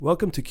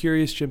Welcome to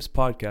Curious Chimps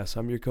Podcast.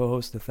 I'm your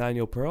co-host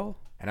Nathaniel Pearl,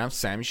 And I'm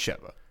Sammy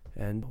Sheva.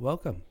 and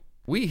welcome.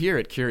 We here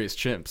at Curious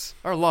Chimps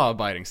are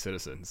law-abiding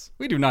citizens.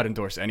 We do not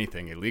endorse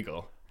anything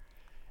illegal.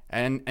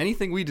 And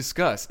anything we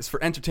discuss is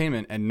for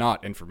entertainment and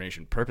not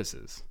information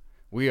purposes.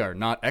 We are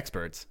not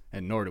experts,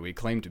 and nor do we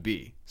claim to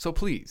be. So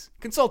please,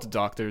 consult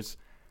doctors,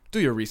 do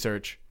your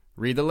research,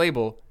 read the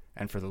label,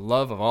 and for the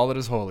love of all that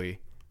is holy,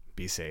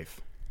 be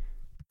safe.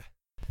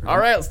 All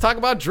right, let's talk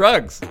about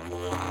drugs.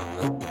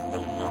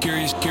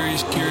 Curious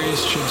Chimps.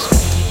 Curious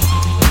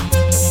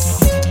Chimps.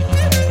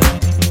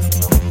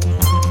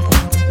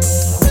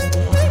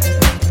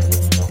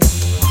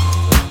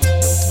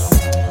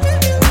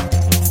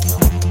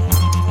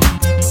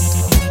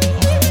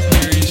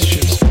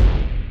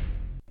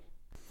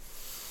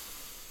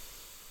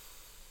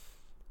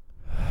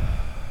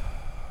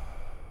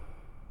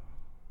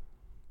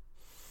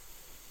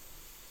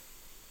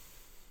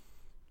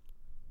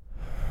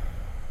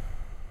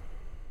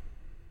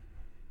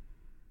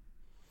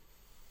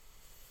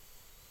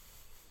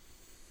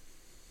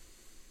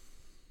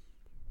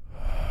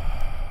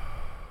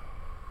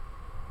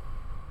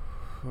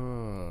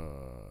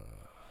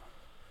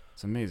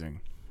 It's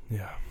amazing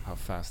Yeah, how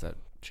fast that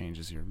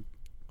changes your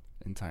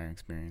entire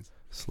experience.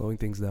 slowing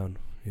things down,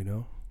 you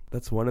know?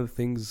 That's one of the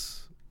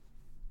things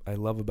I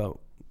love about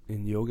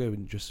in yoga,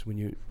 and just when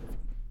you,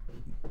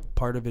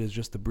 part of it is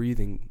just the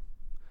breathing,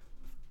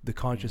 the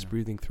conscious Yeah.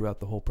 breathing throughout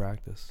the whole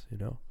practice, you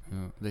know?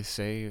 They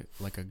say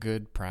like a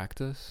good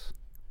practice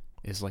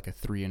is like a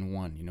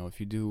 3-in-1. You know, if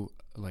you do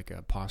like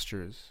a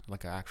postures,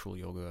 like an actual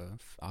yoga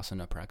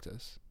asana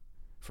practice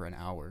for an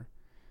hour,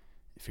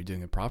 if you're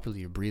doing it properly,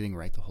 you're breathing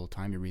right the whole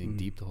time. You're breathing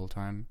deep the whole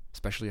time.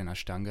 Especially in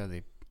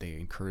Ashtanga, they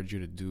encourage you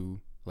to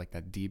do like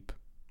that deep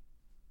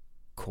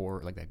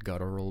core, like that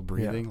guttural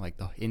breathing, like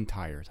the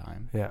entire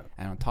time. Yeah,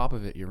 And on top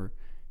of it,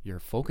 you're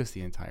focused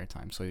the entire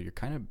time. So you're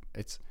kind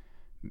of,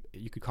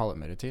 you could call it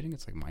meditating.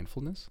 It's like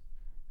mindfulness,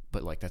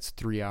 but like that's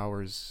 3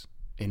 hours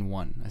in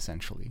one,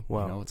 essentially.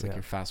 Wow, You know, it's like yeah.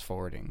 you're fast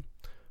forwarding.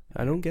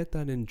 I don't get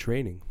that in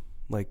training,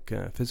 like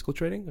physical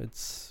training.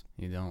 It's,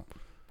 You don't,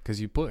 because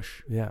you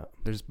push. yeah,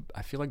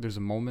 I feel like there's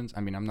a moment.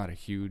 I mean, I'm not a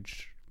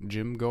huge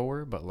gym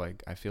goer, but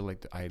like I feel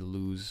like I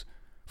lose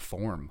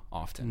form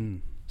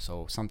often.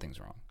 So something's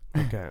wrong.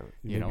 Okay.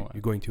 You know,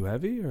 you're going too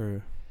heavy,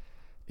 or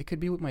It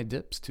could be with my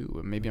dips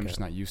too. Maybe I'm Okay. just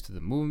not used to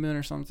the movement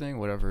or something,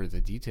 whatever the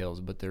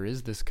details, but there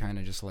is this kind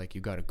of just like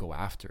you got to go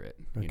after it.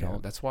 You Okay. know,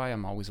 that's why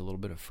I'm always a little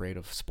bit afraid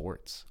of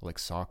sports like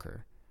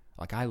soccer.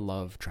 Like I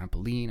love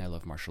trampoline, I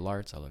love martial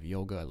arts, I love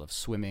yoga, I love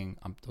swimming.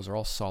 Those are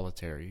all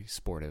solitary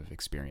sportive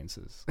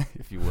experiences,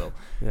 if you will.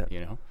 yeah,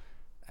 You know,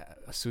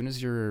 as soon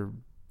as you're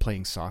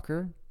playing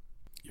soccer,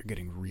 you're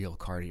getting real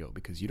cardio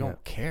because you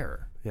don't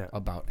care yeah,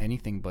 about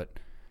anything but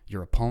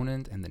your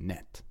opponent and the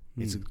net.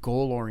 It's a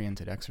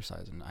goal-oriented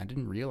exercise, and I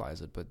didn't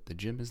realize it, but the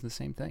gym is the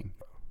same thing.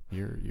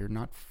 You're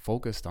not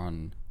focused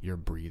on your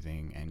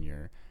breathing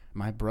and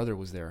My brother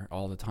was there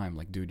all the time,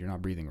 like, dude, you're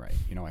not breathing right.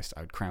 You know, I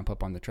would cramp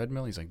up on the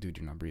treadmill. He's like, dude,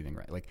 you're not breathing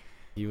right. Like,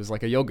 he was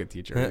like a yoga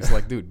teacher. He's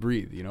like, dude,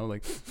 breathe. You know,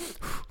 like,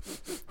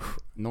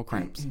 no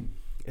cramps.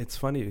 It's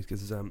funny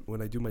because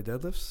when I do my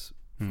deadlifts,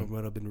 from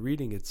what I've been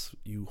reading, it's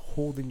you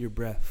hold in your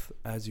breath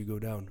as you go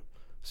down.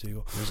 So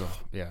you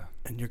go,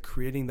 and you're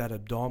creating that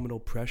abdominal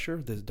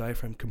pressure, the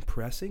diaphragm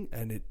compressing,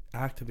 and it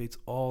activates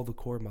all the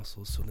core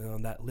muscles. So then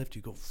on that lift,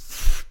 you go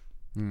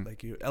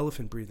like you're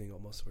elephant breathing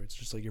almost, where it's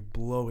just like you're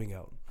blowing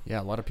out.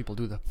 Yeah, a lot of people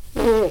do that.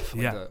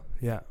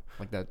 Yeah.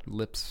 Like that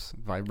lips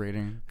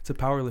vibrating. It's a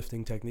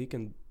powerlifting technique,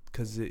 and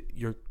because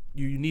you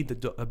need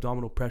the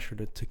abdominal pressure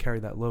to carry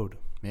that load.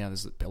 Yeah,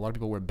 there's a lot of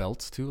people wear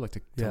belts too, like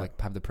to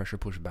like have the pressure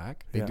push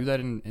back. They do that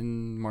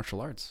in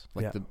martial arts,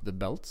 like the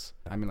belts.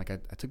 I mean, like I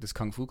took this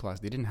kung fu class.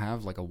 They didn't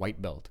have like a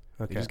white belt.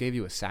 Okay. They just gave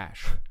you a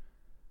sash,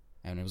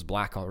 and it was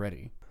black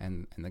already.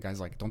 And the guy's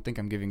like, "Don't think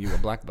I'm giving you a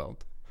black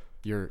belt.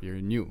 You're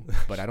new,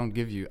 but I don't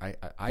give you.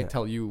 I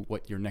tell you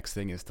what your next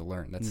thing is to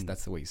learn.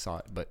 That's the way he saw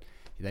it. But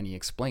then he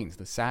explains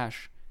the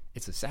sash.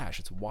 It's a sash.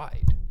 It's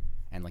wide,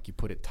 and like you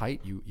put it tight.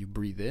 You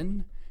breathe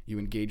in. You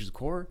engage the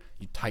core.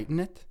 You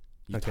tighten it.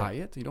 You tie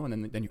it, you know,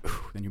 and then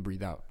you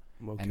breathe out.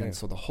 Okay. And then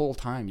so the whole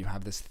time you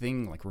have this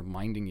thing like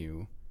reminding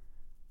you,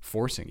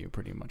 forcing you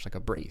pretty much like a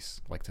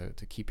brace, like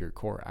to keep your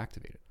core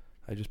activated.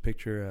 I just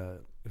picture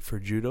for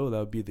judo, that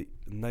would be the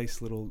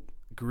nice little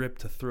grip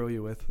to throw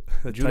you with.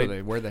 Judo,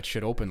 they wear that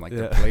shit open like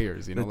they're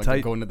players, you know, like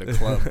they're going to the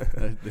club.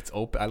 It's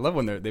open. I love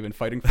when they've been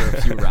fighting for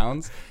a few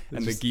rounds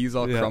and the gi's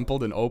all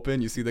crumpled and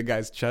open. You see the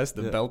guy's chest,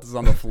 the belt is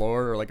on the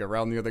floor or like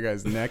around the other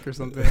guy's neck or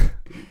something.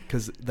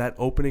 Because that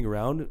opening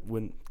round,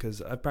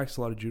 because I've practiced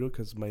a lot of judo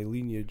because my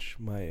lineage,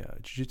 my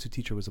jiu-jitsu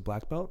teacher was a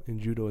black belt in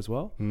judo as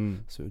well.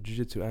 So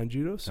jiu-jitsu and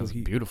judo. So That's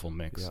a beautiful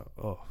mix.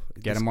 Yeah.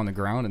 Get him on the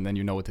ground and then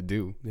you know what to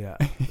do. Yeah.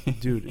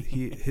 Dude,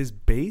 his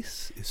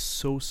base is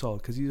so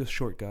solid because he's a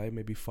short guy,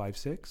 maybe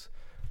 5'6",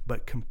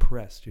 but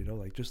compressed, you know,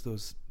 like just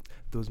those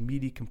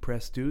meaty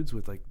compressed dudes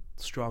with like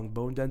strong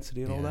bone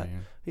density and all that. Yeah.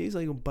 He's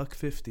like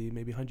 $150,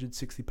 maybe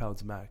 160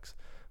 pounds max.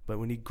 But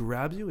when he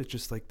grabs you, it's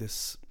just like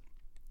this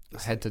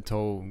head to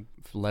toe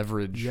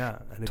leverage,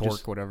 and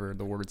torque, whatever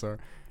the words are,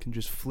 can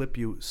just flip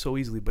you so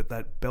easily. But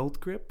that belt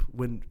grip,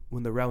 when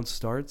the round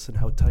starts and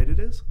how tight it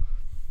is,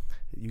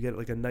 you get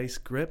like a nice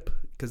grip,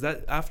 because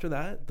that after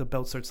that the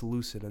belt starts to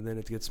loosen and then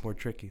it gets more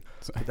tricky.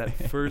 But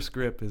that first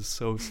grip is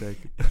so sick.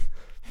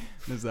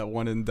 There's that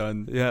one and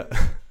done. Yeah,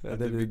 at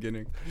the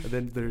beginning, and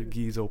then their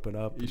gis open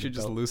up. You should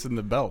just loosen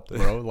the belt,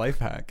 bro. Life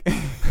hack.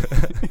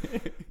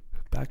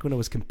 Back when I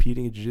was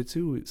competing in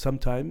jiu-jitsu,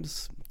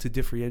 sometimes to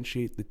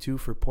differentiate the two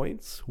for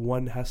points,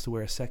 one has to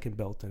wear a second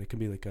belt, and it can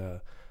be like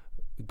a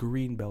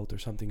green belt or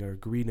something, or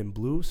green and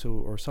blue,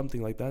 or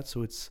something like that.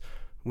 So it's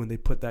when they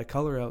put that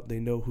color out, they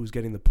know who's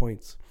getting the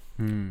points.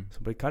 So,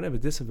 but kind of a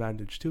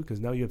disadvantage too, because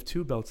now you have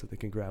two belts that they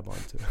can grab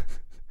onto.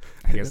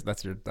 I guess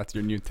that's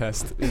your new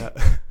test. Yeah,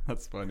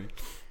 that's funny.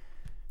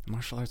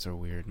 Martial arts are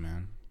weird,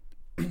 man.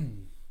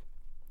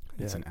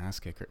 It's an ass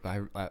kicker.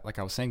 I like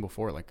I was saying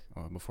before,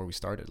 before we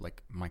started,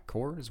 like my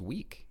core is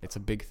weak. It's a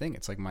big thing.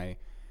 It's like my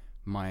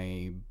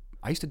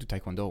I used to do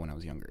taekwondo when I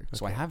was younger,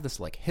 so I have this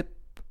like hip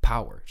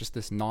power, just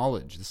this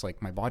knowledge. This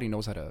like my body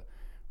knows how to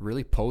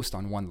really post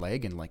on one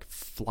leg and like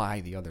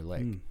fly the other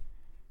leg,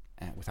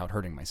 without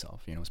hurting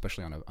myself. You know,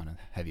 especially on a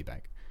heavy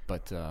bag.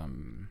 But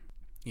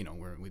you know,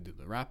 where we do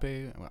the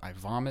rapé, I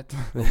vomit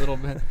a little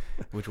bit,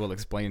 which we'll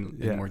explain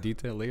in more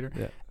detail later.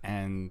 Yeah.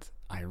 And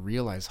I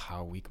realize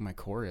how weak my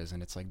core is.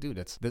 And it's like, dude,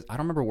 I don't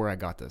remember where I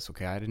got this.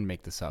 Okay. I didn't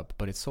make this up,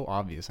 but it's so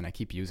obvious and I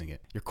keep using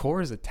it. Your core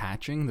is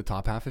attaching the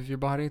top half of your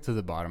body to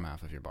the bottom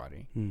half of your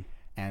body.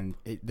 And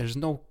there's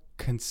no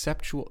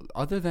conceptual,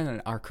 other than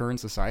in our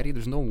current society,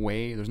 there's no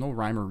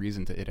rhyme or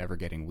reason to it ever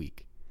getting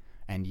weak.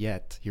 And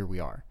yet here we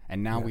are.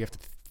 And now we have to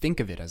think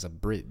of it as a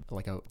bridge,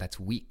 that's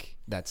weak.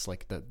 That's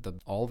like the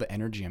all the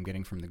energy I'm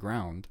getting from the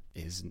ground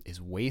is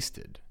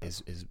wasted,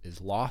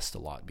 is lost a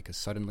lot, because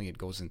suddenly it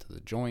goes into the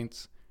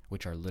joints,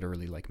 which are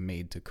literally like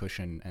made to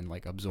cushion and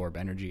like absorb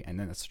energy, and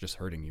then it's just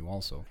hurting you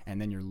also.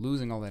 And then you're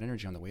losing all that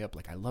energy on the way up.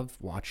 Like I love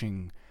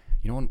watching,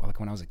 you know,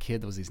 when I was a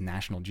kid, there was these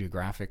National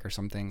Geographic or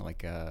something,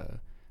 like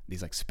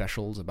these like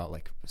specials about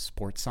like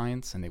sports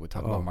science, and they would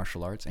talk about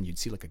martial arts, and you'd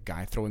see like a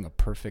guy throwing a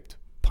perfect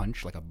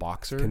punch like a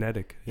boxer,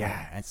 kinetic,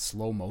 and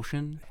slow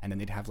motion, and then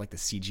they'd have like the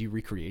CG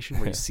recreation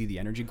where you see the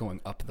energy going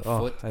up the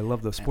foot. I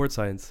love the sports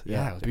science.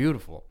 Yeah, it was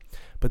beautiful.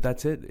 But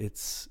that's it.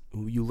 It's,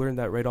 you learn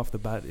that right off the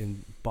bat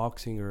in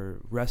boxing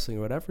or wrestling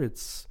or whatever.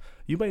 It's,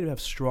 you might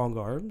have strong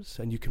arms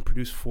and you can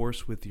produce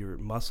force with your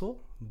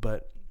muscle,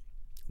 but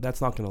that's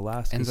not going to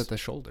last. Ends at the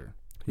shoulder,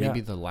 maybe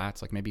the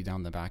lats, like maybe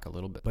down the back a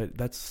little bit. But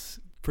that's,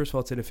 first of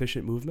all, it's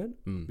inefficient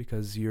movement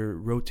because you're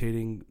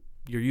rotating,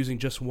 you're using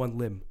just one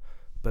limb.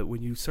 But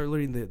when you start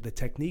learning the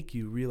technique,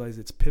 you realize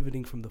it's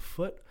pivoting from the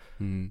foot,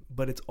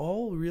 but it's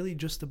all really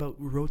just about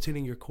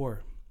rotating your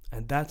core,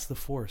 and that's the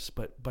force.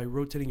 But by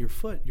rotating your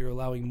foot, you're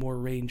allowing more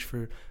range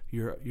for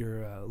your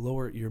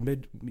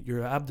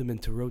abdomen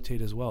to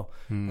rotate as well.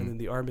 And then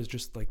the arm is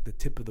just like the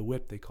tip of the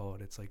whip, they call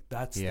it. It's like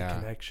that's the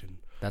connection.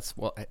 That's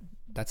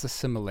a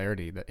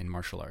similarity that in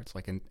martial arts.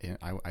 Like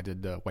I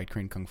did the White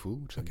Crane Kung Fu,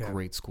 which is a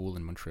great school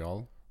in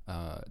Montreal.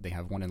 They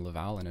have one in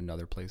Laval and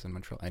another place in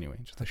Montreal. Anyway,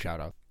 just a shout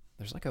out.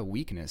 There's like a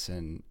weakness,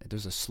 and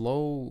there's a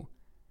slow,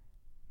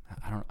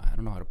 I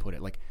don't know how to put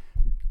it. Like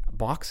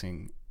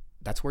boxing,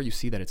 that's where you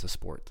see that it's a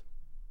sport,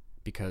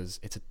 because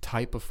it's a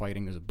type of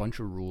fighting. There's a bunch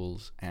of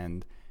rules,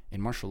 and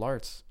in martial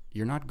arts,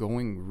 you're not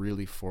going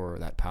really for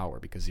that power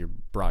because you're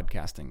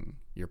broadcasting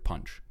your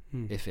punch.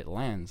 If it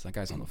lands, that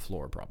guy's on the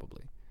floor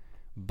probably.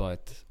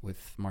 But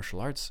with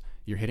martial arts,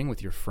 you're hitting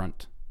with your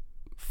front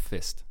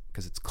fist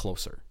because it's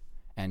closer,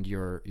 and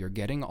you're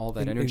getting all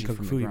that energy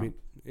from the ground.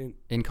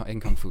 In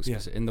Kung Fu,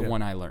 in the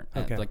one I learned.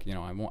 Like, you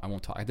know, I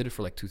won't talk. I did it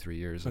for like 2-3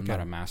 years. I'm not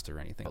a master or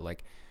anything. But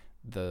like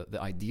the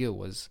idea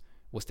was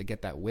to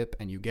get that whip,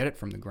 and you get it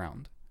from the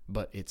ground,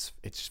 but it's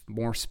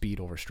more speed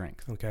over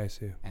strength. Okay, I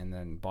see. And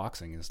then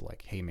boxing is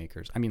like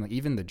haymakers. I mean, like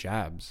even the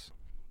jabs.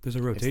 There's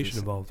a rotation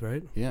involved,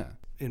 right? Yeah.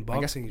 In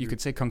boxing, I guess you could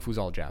say Kung Fu's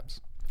all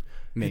jabs.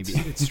 Maybe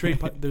it's straight.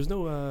 There's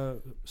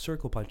no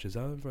circle punches,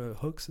 for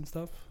hooks and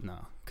stuff.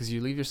 No, because you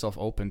leave yourself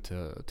open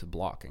to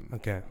blocking.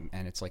 Okay,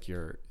 and it's like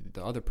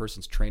the other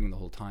person's training the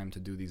whole time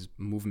to do these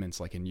movements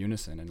like in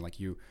unison, and like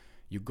you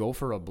go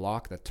for a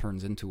block that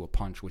turns into a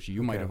punch, which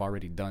you might have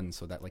already done,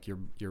 so that like your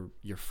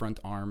front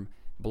arm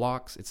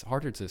blocks. It's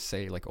harder to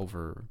say like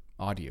over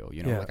audio,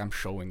 you know, like I'm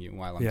showing you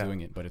while I'm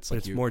doing it, but it's like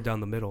it's more down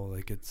the middle,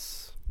 like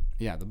it's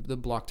the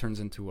block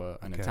turns into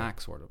an attack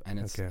sort of, and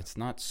it's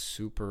not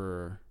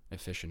super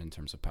efficient in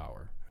terms of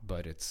power,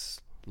 but it's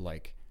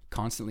like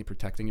constantly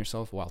protecting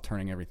yourself while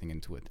turning everything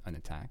into an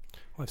attack.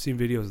 Well, I've seen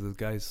videos of the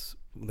guys,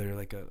 they're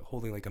like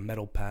holding like a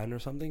metal pan or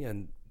something,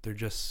 and they're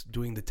just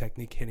doing the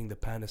technique, hitting the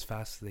pan as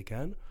fast as they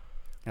can.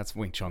 That's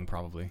Wing Chun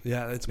probably.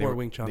 Yeah, it's more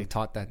Wing Chun. They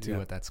taught that too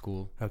at that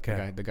school.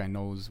 Okay. The guy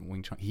knows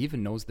Wing Chun. He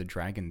even knows the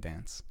dragon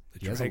dance.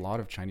 He has a lot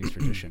of Chinese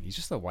tradition. He's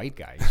just a white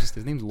guy.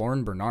 His name's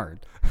Lauren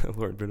Bernard.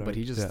 Lauren Bernard. But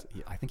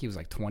I think he was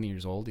like 20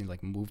 years old. He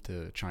like moved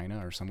to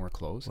China or somewhere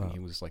close, and he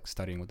was like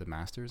studying with the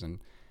masters, and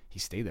he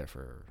stayed there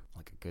for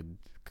like a good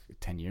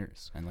 10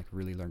 years and like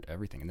really learned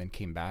everything, and then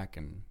came back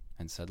and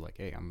said like,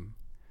 hey,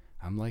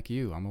 I'm like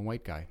you. I'm a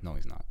white guy. No,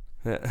 he's not.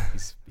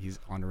 He's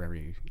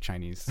honorary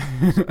Chinese.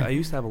 So I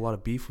used to have a lot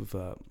of beef with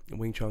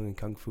Wing Chun and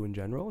Kung Fu in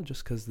general,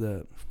 just because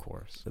the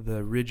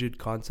rigid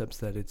concepts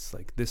that it's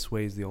like this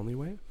way is the only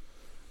way.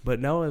 But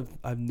now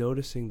I'm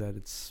noticing that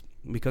it's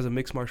because of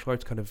mixed martial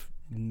arts kind of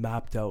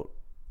mapped out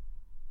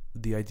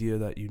the idea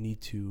that you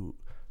need to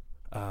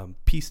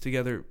piece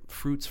together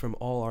fruits from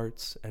all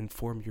arts and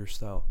form your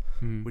style,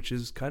 which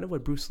is kind of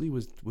what Bruce Lee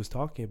was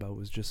talking about.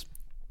 Was just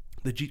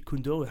the Jeet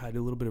Kune Do had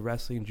a little bit of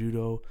wrestling,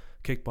 judo,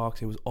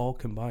 kickboxing. It was all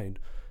combined,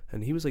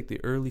 and he was like the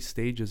early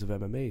stages of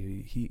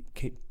MMA. He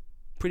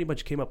pretty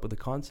much came up with the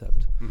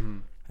concept,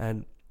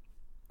 and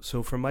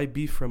so from my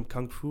beef from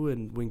Kung Fu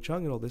and Wing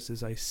Chun and all this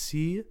is I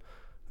see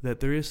that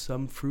there is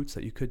some fruits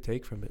that you could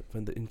take from it,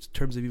 in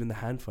terms of even the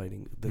hand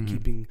fighting, the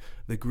keeping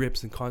the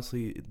grips and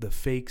constantly the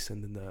fakes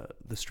and then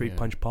the straight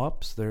punch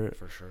pops. They're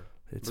for sure.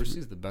 Bruce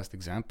Lee's the best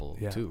example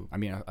too. I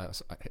mean,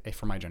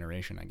 for my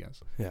generation, I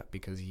guess. Yeah.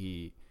 Because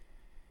he,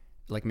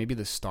 like, maybe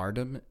the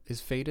stardom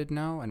is faded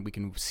now, and we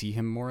can see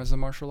him more as a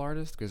martial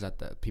artist. Because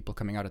people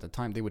coming out at the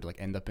time, they would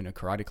like end up in a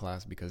karate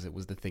class because it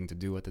was the thing to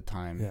do at the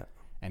time. Yeah.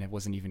 And it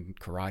wasn't even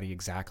karate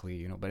exactly,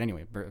 you know. But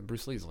anyway,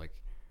 Bruce Lee's like,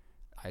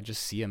 I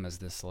just see him as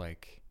this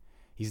like.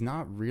 He's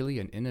not really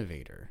an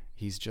innovator.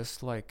 He's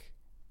just like,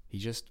 he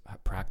just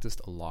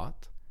practiced a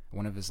lot.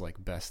 One of his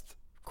like best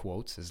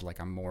quotes is like,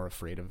 I'm more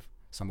afraid of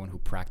someone who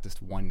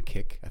practiced one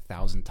kick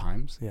 1,000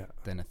 times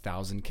than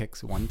 1,000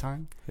 kicks one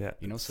time. Yeah.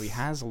 You know, so he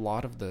has a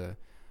lot of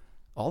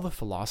all the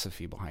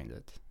philosophy behind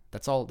it.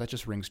 That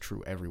just rings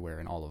true everywhere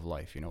in all of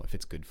life, you know, if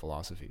it's good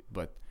philosophy.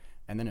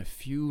 And then a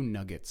few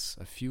nuggets,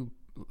 a few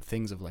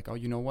things of like, oh,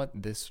 you know what?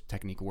 This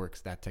technique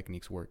works, that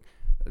techniques work.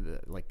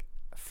 Like,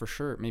 for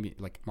sure, maybe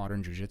like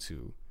modern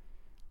jiu-jitsu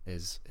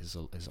is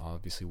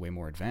obviously way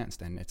more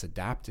advanced, and it's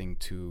adapting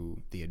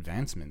to the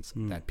advancements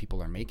that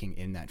people are making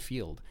in that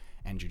field.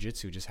 And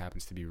jiu-jitsu just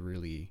happens to be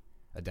really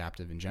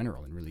adaptive in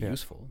general and really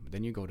useful. But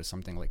then you go to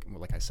something like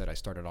I said, I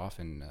started off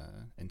in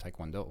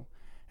Taekwondo,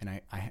 and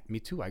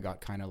I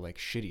got kind of like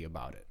shitty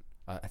about it.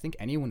 I think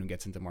anyone who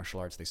gets into martial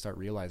arts, they start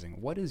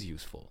realizing what is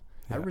useful.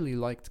 I really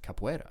liked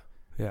capoeira,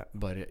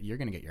 but you're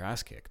gonna get your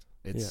ass kicked.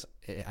 It's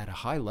at a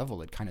high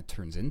level, it kind of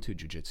turns into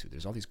jiu-jitsu.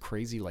 There's all these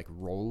crazy like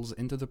rolls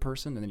into the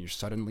person, and then you're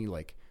suddenly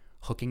like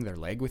hooking their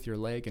leg with your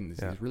leg, and there's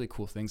these really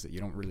cool things that you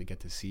don't really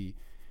get to see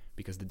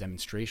because the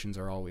demonstrations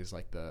are always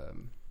like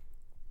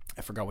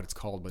I forgot what it's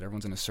called, but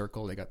everyone's in a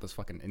circle. They got those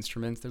fucking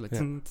instruments. They're like,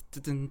 and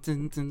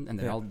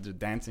they're all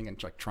dancing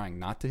and like trying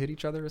not to hit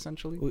each other,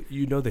 essentially. Well,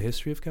 you know the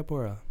history of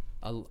capoeira?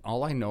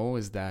 All I know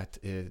is that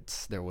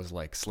there was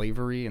like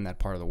slavery in that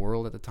part of the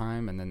world at the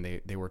time, and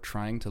then they were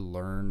trying to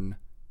learn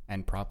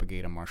and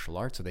propagate a martial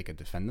art so they could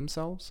defend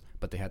themselves,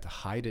 but they had to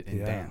hide it in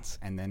dance.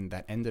 And then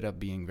that ended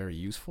up being very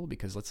useful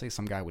because let's say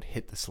some guy would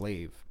hit the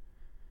slave,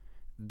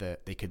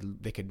 that they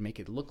could make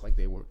it look like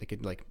they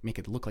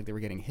were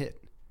getting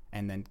hit,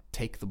 and then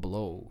take the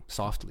blow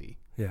softly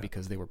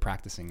because they were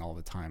practicing all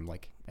the time.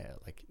 Like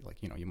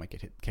you know, you might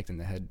get kicked in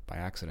the head by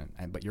accident,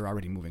 but you're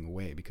already moving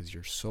away because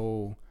you're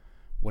so.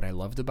 What I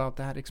loved about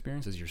that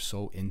experience is you're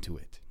so into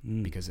it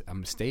because a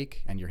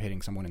mistake and you're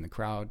hitting someone in the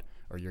crowd,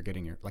 or you're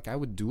getting I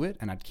would do it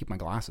and I'd keep my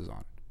glasses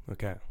on.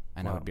 Okay.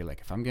 And I would be like,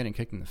 if I'm getting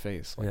kicked in the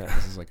face,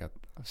 this is like a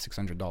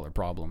 $600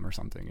 problem or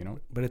something, you know?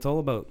 But it's all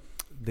about,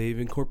 they've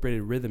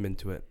incorporated rhythm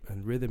into it,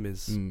 and rhythm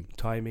is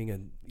timing.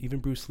 And even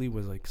Bruce Lee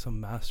was like some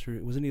master.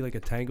 Wasn't he like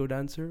a tango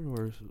dancer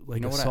or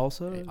like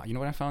salsa? You know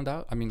what I found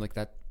out? I mean, like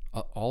that,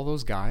 all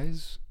those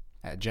guys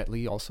at Jet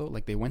Li also,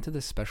 like they went to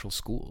this special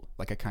school,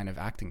 like a kind of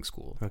acting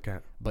school. Okay.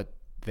 But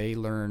they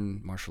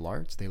learn martial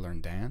arts, they learn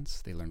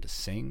dance, they learn to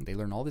sing, they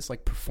learn all this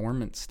like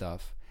performance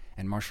stuff,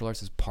 and martial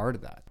arts is part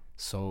of that.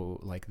 So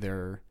like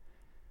they're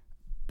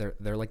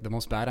like the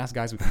most badass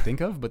guys we can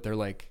think of, but they're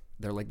like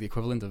the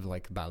equivalent of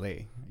like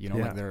ballet, you know,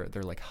 like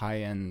they're like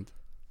high end.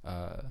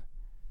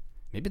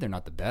 Maybe they're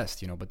not the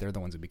best, you know, but they're the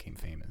ones who became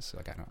famous.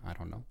 Like I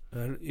don't know.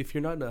 If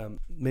you're not,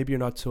 maybe you're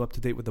not so up to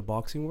date with the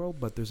boxing world,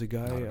 but there's a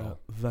guy,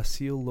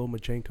 Vasyl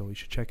Lomachenko. You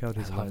should check out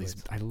his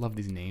highlights. I love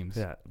these names.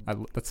 Yeah,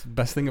 that's the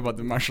best thing about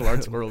the martial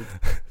arts world.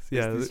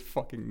 These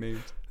fucking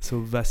names. So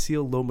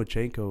Vasyl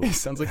Lomachenko. He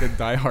sounds like a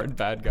diehard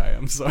bad guy.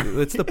 I'm sorry.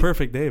 It's the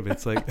perfect name.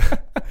 It's like,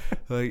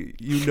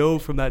 you know,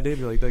 from that name,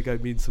 you're like, that guy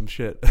means some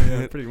shit.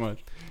 Yeah, pretty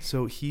much.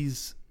 So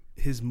his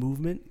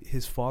movement,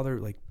 his father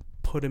like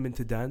put him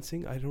into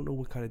dancing. I don't know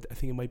what kind of, I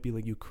think it might be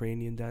like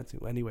Ukrainian dancing.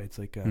 Anyway, it's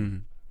like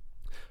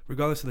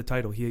regardless of the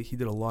title, he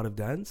did a lot of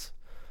dance,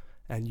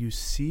 and you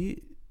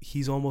see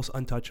he's almost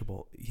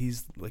untouchable.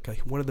 He's like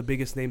one of the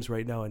biggest names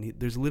right now, and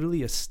there's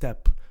literally a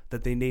step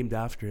that they named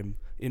after him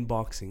in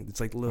boxing. It's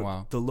like the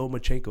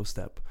Lomachenko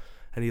step,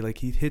 and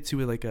he hits you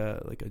with like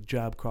a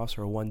jab cross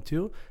or a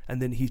 1-2,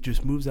 and then he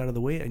just moves out of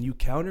the way and you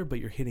counter, but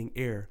you're hitting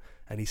air.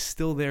 And he's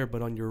still there,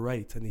 but on your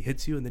right, and he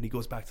hits you, and then he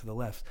goes back to the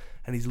left,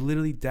 and he's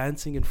literally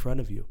dancing in front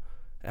of you.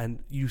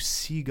 And you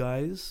see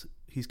guys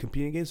he's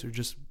competing against are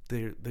just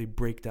they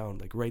break down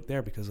like right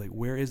there, because like,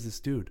 where is this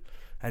dude?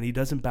 And he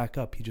doesn't back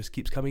up. He just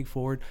keeps coming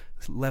forward,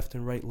 left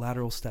and right,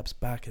 lateral steps,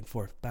 back and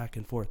forth, back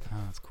and forth. Oh,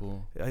 that's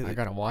cool. I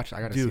gotta watch.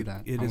 I gotta see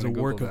that. It is a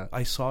work of.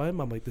 I saw him.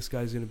 I'm like, this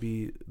guy's gonna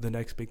be the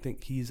next big thing.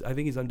 I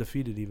think he's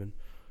undefeated even,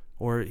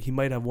 or he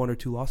might have 1 or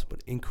 2 losses,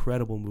 but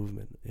incredible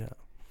movement. Yeah.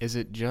 Is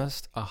it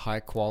just a high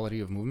quality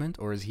of movement,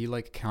 or is he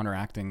like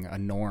counteracting a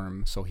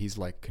norm? So he's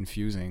like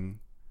confusing.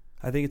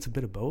 I think it's a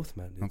bit of both,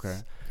 man. Okay.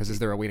 Because is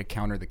there a way to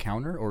counter the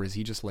counter, or is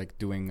he just like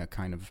doing a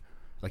kind of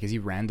like, is he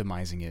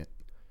randomizing it?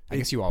 I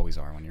guess you always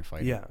are when you're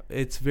fighting. Yeah,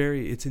 it's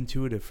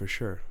intuitive for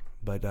sure,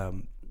 but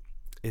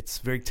it's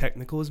very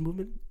technical, his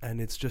movement, and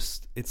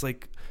it's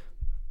like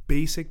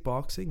basic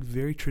boxing,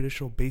 very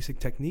traditional basic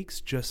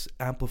techniques, just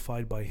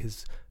amplified by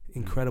his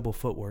incredible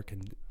footwork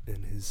and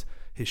his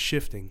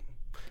shifting.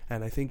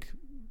 And I think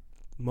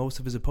most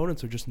of his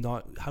opponents are just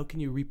not. How can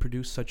you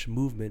reproduce such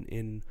movement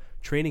in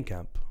training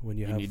camp when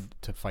you need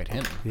to fight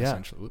him? Yeah.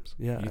 Essentially. Oops.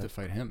 Yeah. You need to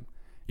fight him.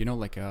 You know,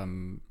 like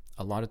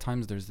a lot of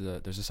times there's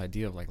this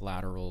idea of like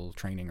lateral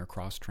training or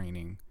cross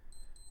training,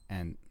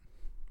 and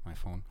my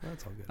phone.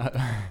 That's all good.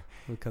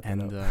 We'll cut that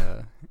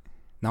out.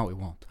 No, we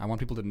won't. I want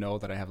people to know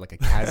that I have like a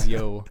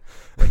Casio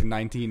like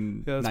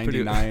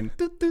 1999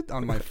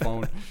 on my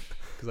phone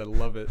because I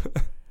love it.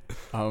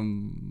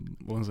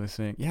 What was I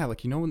saying? Yeah,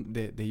 like, you know, when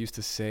they used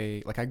to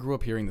say, like, I grew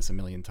up hearing this a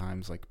million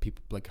times, like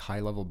people like high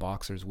level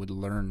boxers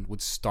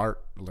would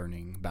start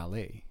learning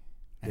ballet.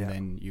 And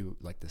then you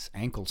like this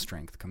ankle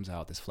strength comes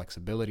out, this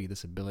flexibility,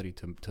 this ability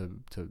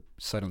to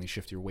suddenly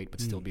shift your weight but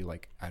still be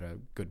like at a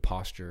good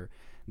posture.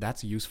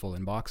 That's useful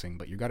in boxing,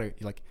 but you gotta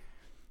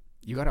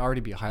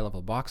already be a high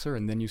level boxer,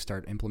 and then you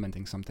start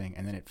implementing something,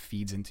 and then it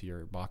feeds into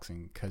your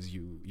boxing because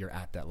you're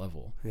at that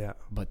level. Yeah.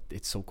 But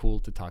it's so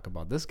cool to talk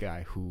about this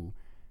guy who,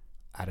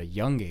 at a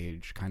young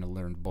age, kind of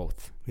learned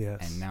both. Yes.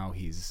 And now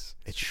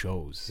it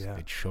shows. Yeah.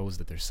 It shows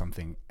that there's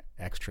something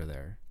extra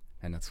there,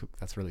 and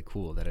that's really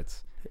cool. That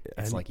it's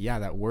like, yeah,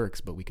 that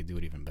works, but we could do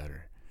it even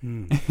better.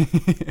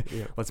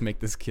 Yeah. Let's make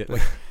this kid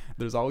like.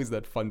 There's always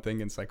that fun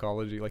thing in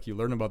psychology, like you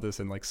learn about this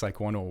in like Psych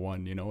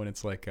 101, you know, and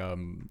it's like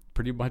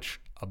pretty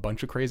much a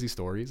bunch of crazy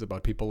stories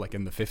about people like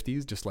in the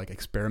 50s just like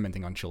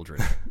experimenting on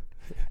children.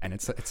 And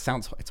it's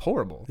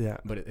horrible. Yeah.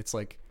 But it's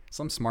like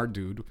some smart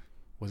dude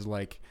was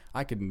like,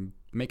 I can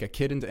make a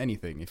kid into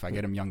anything if I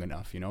get him young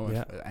enough, you know.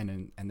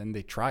 And then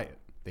they try it.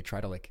 They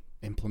try to like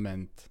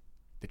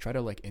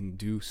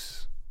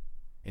induce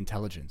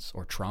intelligence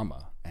or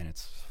trauma, and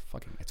it's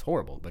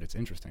horrible, but it's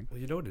interesting. Well,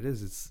 you know what it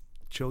is? It's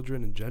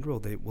children in general.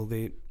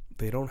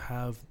 They don't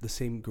have the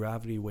same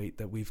gravity weight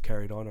that we've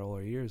carried on all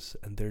our years,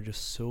 and they're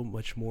just so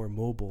much more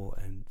mobile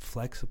and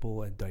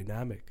flexible and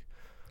dynamic.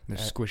 They're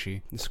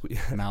squishy,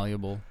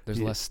 malleable.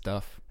 There's less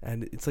stuff,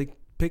 and it's like,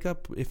 pick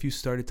up if you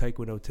started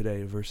Taekwondo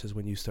today versus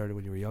when you started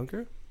when you were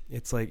younger.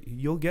 It's like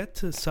you'll get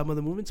to some of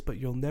the movements, but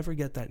you'll never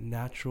get that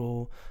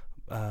natural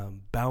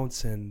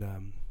bounce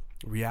and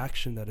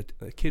reaction that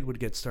a kid would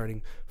get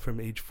starting from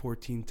age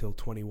 14 till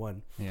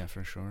 21. Yeah,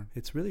 for sure.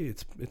 It's really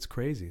it's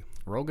crazy.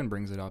 Rogan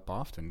brings it up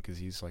often because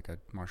he's like a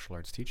martial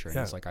arts teacher, and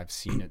it's like, I've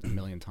seen it a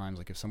million times.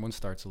 Like if someone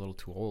starts a little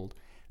too old,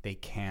 they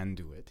can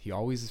do it. He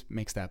always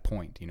makes that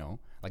point, you know,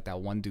 like that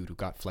one dude who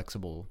got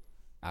flexible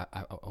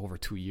over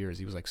 2 years.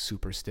 He was like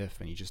super stiff,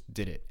 and he just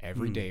did it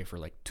every day for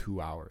like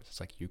 2 hours. It's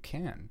like, you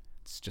can.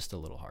 It's just a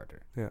little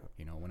harder. Yeah.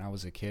 You know, when I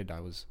was a kid,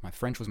 my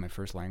French was my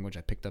first language.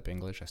 I picked up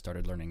English. I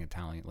started learning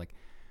Italian. Like,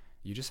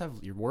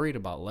 you're worried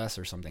about less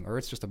or something, or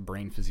it's just a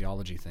brain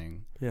physiology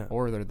thing. Yeah.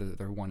 Or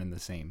they're one and the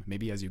same.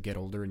 Maybe as you get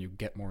older and you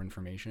get more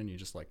information, you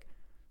just like,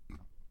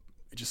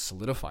 it just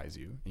solidifies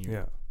you.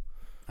 Yeah.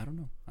 I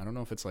don't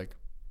know if it's like,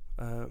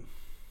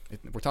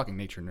 we're talking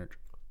nature nurture.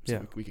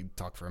 So we could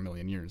talk for a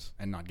million years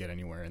and not get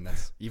anywhere, and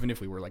that's even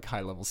if we were like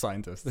high level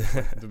scientists. It's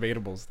like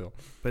debatable still.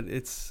 But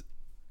it's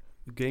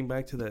getting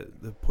back to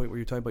the point where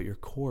you're talking about your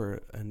core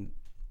and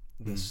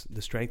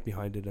the strength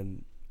behind it,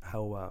 and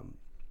how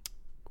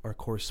our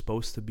core is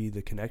supposed to be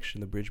the connection,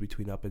 the bridge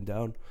between up and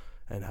down,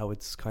 and how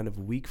it's kind of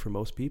weak for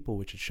most people,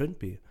 which it shouldn't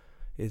be.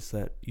 Is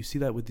that you see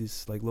that with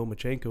this like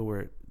Lomachenko,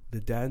 where the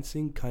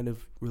dancing kind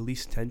of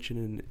released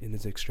tension in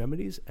his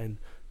extremities and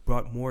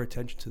brought more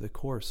attention to the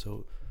core.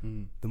 So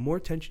the more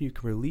tension you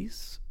can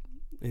release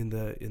in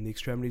the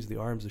extremities, the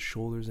arms, the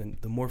shoulders, and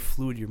the more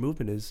fluid your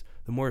movement is,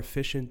 the more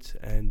efficient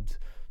and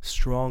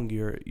strong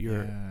your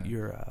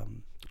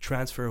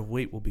transfer of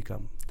weight will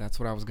become. That's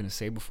what I was going to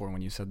say before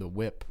when you said the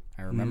whip.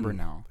 I remember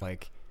now,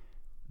 like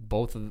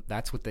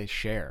that's what they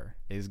share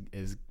is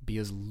be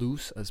as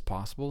loose as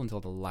possible until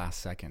the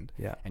last second.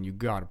 Yeah. And you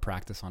got to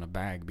practice on a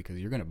bag because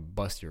you're going to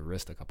bust your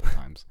wrist a couple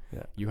times.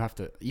 Yeah. You have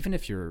to, even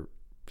if you're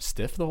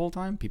stiff the whole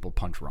time, people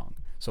punch wrong.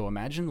 So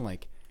imagine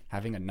like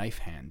having a knife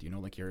hand, you know,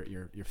 like your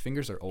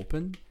fingers are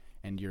open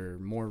and you're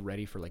more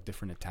ready for like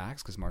different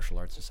attacks, because martial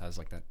arts just has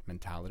like that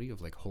mentality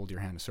of like hold your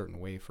hand a certain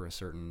way for a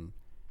certain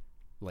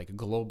like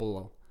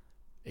global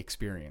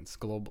experience,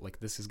 global, like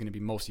this is going to be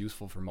most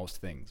useful for most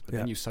things. But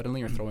then you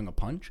suddenly are throwing a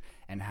punch,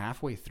 and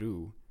halfway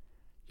through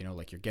you know,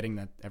 like you're getting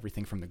that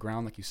everything from the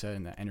ground, like you said,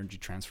 and that energy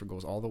transfer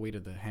goes all the way to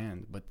the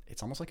hand, but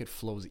it's almost like it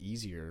flows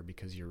easier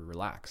because you're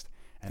relaxed.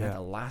 And at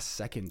the last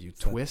second, you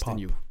twist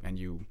and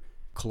you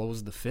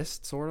close the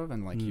fist, sort of,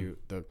 and like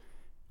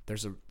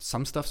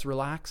some stuff's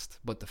relaxed,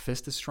 but the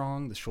fist is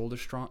strong, the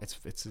shoulder's strong.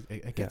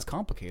 It gets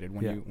complicated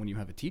when you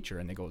have a teacher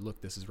and they go, look,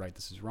 this is right,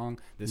 this is wrong,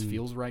 this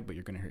feels right, but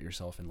you're gonna hurt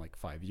yourself in like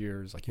 5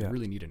 years. Like you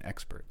really need an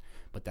expert.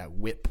 But that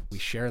whip, we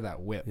share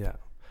that whip. Yeah.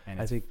 And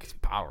I think it's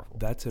powerful.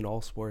 That's in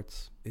all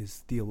sports,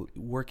 is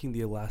working the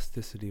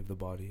elasticity of the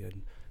body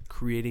and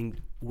creating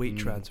weight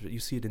transfer. You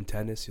see it in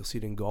tennis, you'll see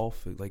it in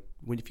golf. Like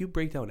if you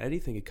break down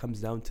anything, it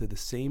comes down to the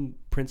same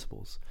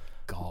principles.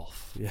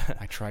 Golf. Yeah.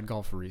 I tried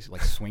golf recently,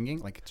 like swinging,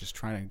 like just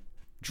trying to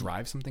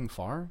drive something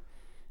far.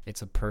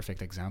 It's a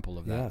perfect example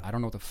of that. Yeah. I don't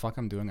know what the fuck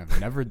I'm doing. I've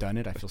never done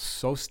it. I feel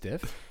so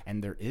stiff.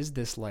 And there is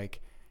this like,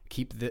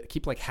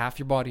 keep like half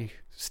your body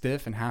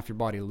stiff and half your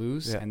body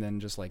loose, and then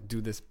just like do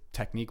this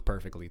technique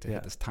perfectly to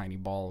hit this tiny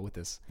ball with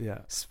this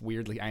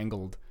weirdly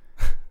angled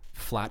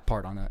flat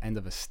part on the end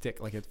of a stick.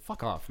 Like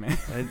fuck off, man.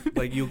 And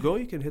like you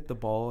can hit the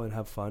ball and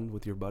have fun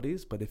with your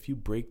buddies, but if you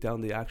break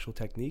down the actual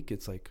technique,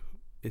 it's like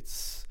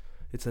it's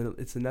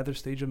another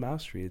stage of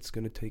mastery. It's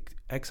going to take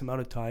X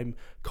amount of time,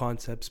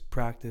 concepts,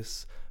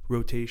 practice,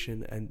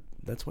 rotation, and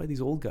that's why these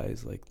old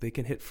guys, like, they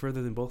can hit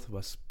further than both of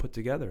us put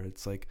together.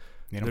 It's like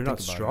they're not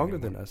stronger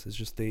than us. It's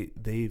just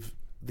they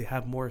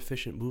have more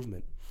efficient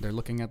movement. They're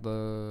looking at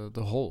the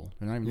hole.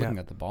 They're not even looking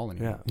at the ball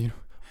anymore. Yeah. You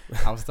know,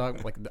 I was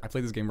talking, like, I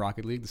played this game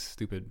Rocket League, this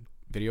stupid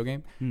video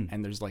game,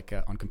 and there's like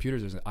on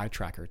computers there's an eye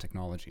tracker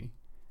technology,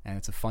 and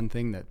it's a fun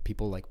thing that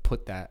people like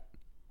put that.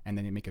 And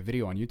then they make a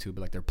video on YouTube,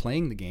 like they're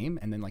playing the game,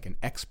 and then like an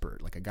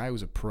expert, like a guy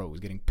who's a pro, who's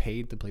getting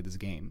paid to play this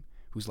game,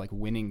 who's like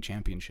winning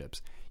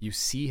championships. You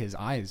see his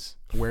eyes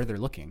where they're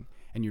looking,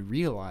 and you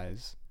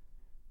realize,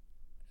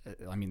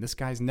 I mean, this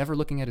guy's never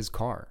looking at his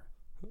car.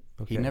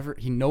 Okay.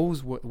 He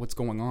knows what's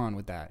going on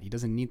with that. He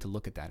doesn't need to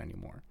look at that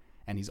anymore.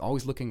 And he's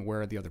always looking, where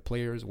are the other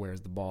players?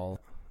 Where's the ball?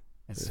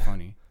 It's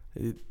funny.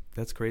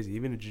 That's crazy.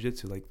 Even in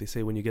jiu-jitsu, like they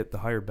say, when you get the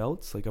higher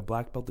belts, like a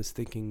black belt is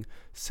thinking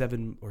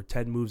 7 or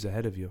 10 moves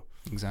ahead of you.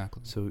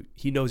 Exactly. So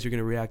he knows you're going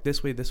to react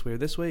this way, or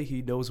this way.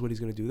 He knows what he's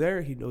going to do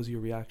there. He knows your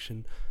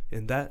reaction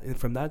in that, and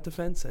from that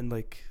defense. And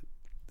like,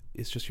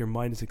 it's just your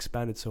mind has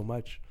expanded so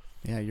much.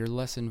 Yeah, you're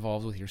less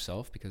involved with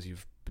yourself because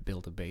you've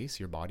built a base.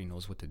 Your body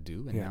knows what to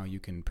do, and now you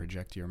can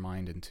project your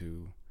mind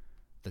into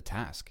the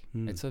task.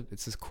 It's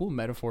this cool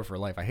metaphor for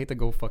life. I hate to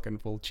go fucking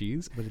full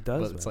cheese, but it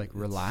does. But it's like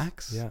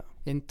relax.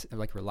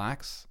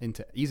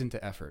 Ease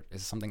into effort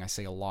is something I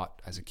say a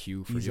lot as a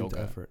cue for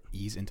yoga.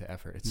 Ease into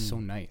effort. It's so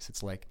nice.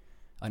 It's like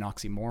an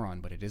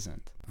oxymoron, but it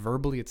isn't.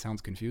 Verbally, it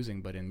sounds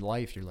confusing, but in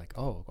life, you're like,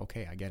 oh,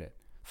 okay, I get it.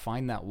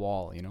 Find that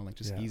wall, you know, like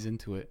just ease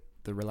into it.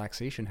 The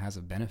relaxation has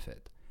a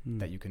benefit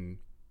that you can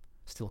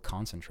still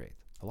concentrate.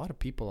 A lot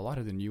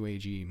of the new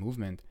agey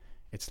movement,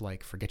 it's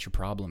like forget your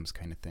problems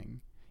kind of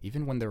thing.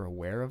 Even when they're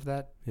aware of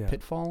that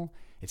pitfall,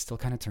 it still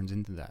kind of turns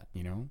into that,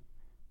 you know?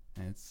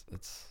 And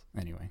it's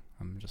anyway,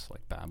 I'm just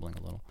like babbling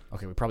a little.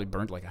 Okay, we probably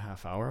burned like a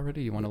half hour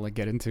already. You want to like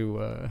get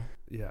into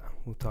Yeah,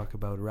 we'll talk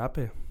about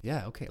rapé.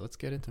 Yeah, okay, let's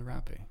get into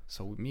rapé.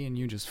 So me and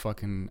you just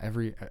fucking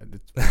we've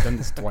done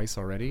this twice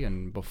already,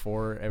 and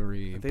before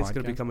every I think it's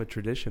going to become a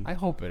tradition. I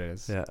hope it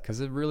is. Yeah. Because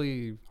it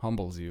really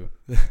humbles you.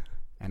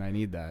 And I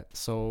need that.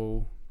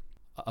 So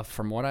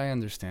from what I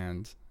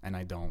understand, and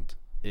I don't,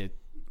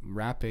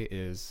 rapé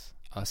is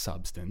a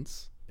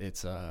substance.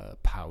 It's a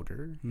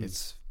powder.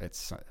 It's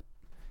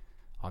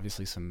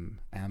obviously some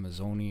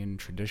Amazonian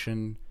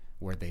tradition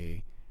where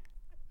they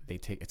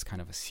take, it's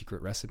kind of a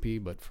secret recipe,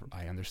 but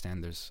I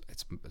understand there's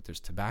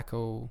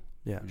tobacco,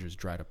 there's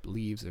dried up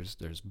leaves,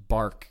 there's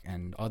bark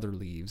and other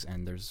leaves,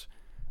 and there's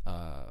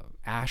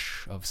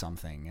ash of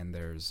something, and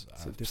there's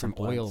some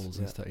oils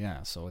and stuff.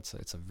 Yeah, so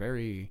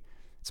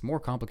it's more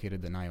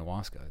complicated than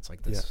ayahuasca. It's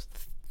like this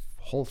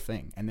whole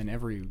thing, and then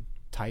every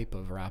type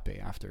of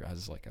rapé after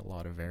has like a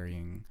lot of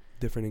varying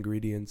different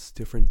ingredients,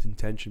 different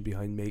intention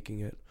behind making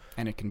it,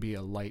 and it can be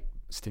a light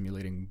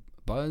stimulating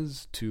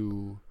buzz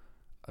to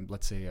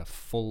let's say a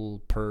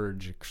full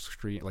purge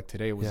extreme. Like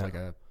today was like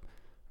a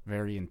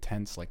very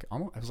intense, like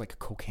almost, it was like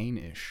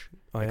cocaine-ish,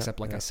 except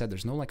like I said,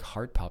 there's no like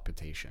heart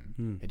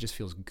palpitation. It just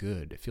feels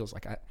good. It feels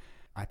like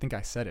I think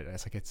I said it.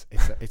 It's like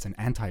it's an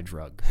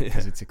anti-drug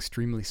because it's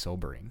extremely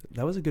sobering.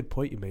 That was a good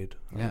point you made.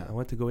 Yeah, I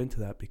want to go into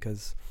that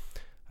because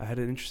I had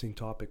an interesting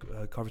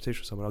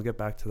conversation with someone. I'll get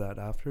back to that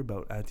after,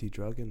 about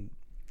anti-drug and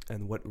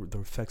what the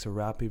effects of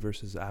rapé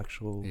versus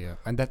actual. Yeah,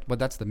 and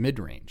that's the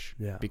mid-range.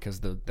 Yeah, because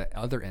the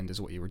other end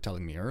is what you were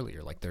telling me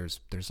earlier. Like there's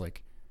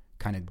like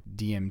kind of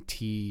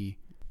DMT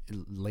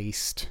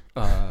laced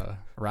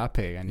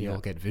rapé, and you'll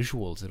get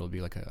visuals. It'll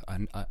be like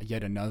a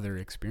yet another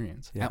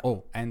experience. Yeah.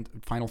 And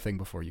final thing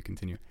before you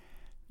continue,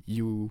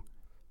 you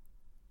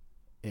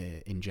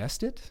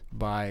ingest it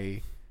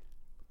by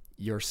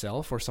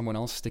yourself or someone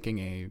else sticking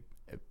a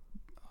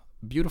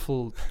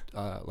beautiful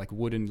like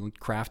wooden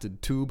crafted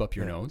tube up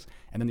your nose,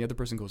 and then the other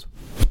person goes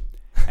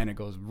and it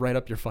goes right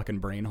up your fucking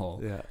brain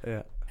hole.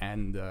 Yeah.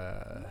 And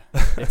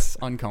it's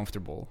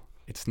uncomfortable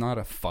it's not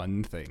a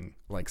fun thing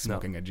like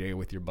smoking a J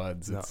with your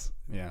buds.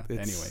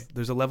 Anyway,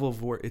 there's a level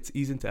of work. It's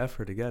ease into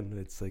effort again.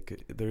 It's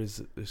like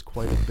there's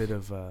quite a bit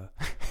of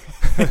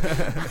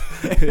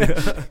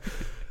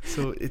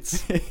so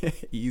it's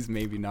ease,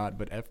 maybe not,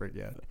 but effort,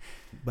 yeah.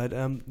 But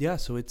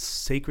so it's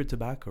sacred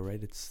tobacco,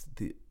 right? It's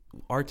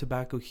our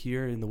tobacco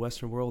here in the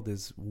Western world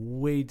is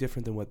way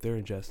different than what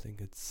they're ingesting.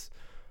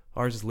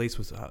 Ours is laced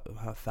with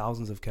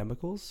thousands of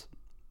chemicals.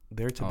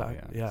 Their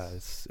tobacco,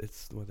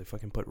 it's what they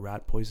fucking put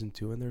rat poison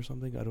too in there or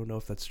something. I don't know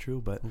if that's true,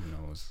 but who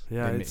knows?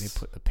 Yeah, they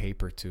put the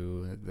paper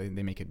too.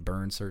 They make it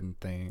burn certain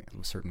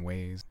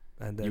ways.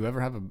 And you ever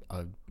have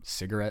a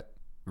cigarette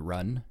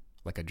run,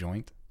 like a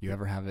joint? You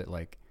ever have it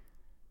like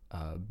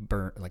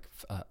burn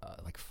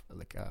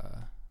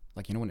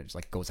like you know when it just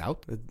like goes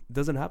out? It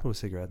doesn't happen with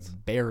cigarettes.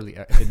 Barely.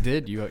 If it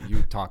did,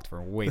 you talked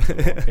for way too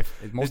long.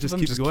 Most of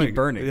them just keep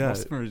burning. Yeah.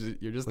 Most of them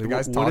you're just like, the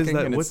guy's talking.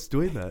 And what's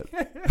doing that?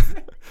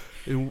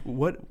 And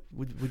what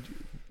would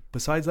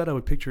besides that? I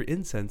would picture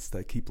incense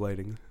that keep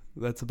lighting.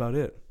 That's about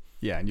it.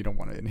 Yeah, and you don't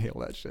want to inhale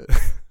that shit.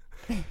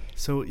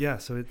 So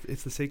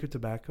it's the sacred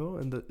tobacco,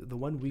 and the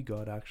one we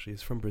got actually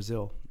is from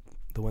Brazil,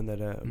 the one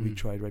that we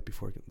tried right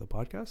before the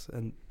podcast,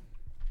 and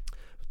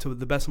to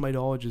the best of my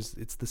knowledge,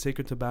 it's the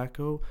sacred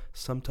tobacco,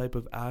 some type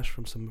of ash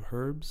from some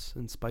herbs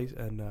and spice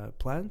and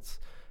plants,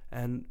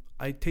 and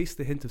I taste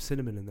the hint of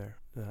cinnamon in there.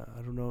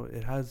 I don't know.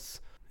 It has.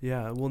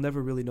 Yeah, we'll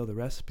never really know the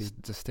recipe. It's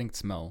distinct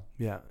smell.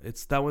 Yeah,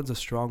 that one's a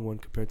strong one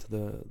compared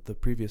to the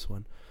previous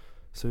one.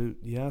 So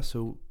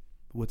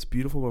what's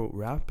beautiful about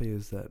Rapé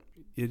is that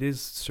it is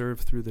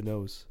served through the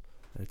nose.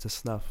 It's a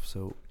snuff,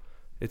 so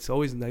it's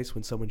always nice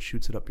when someone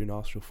shoots it up your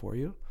nostril for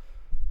you.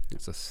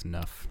 It's a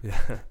snuff.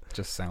 Yeah.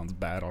 Just sounds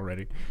bad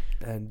already.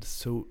 And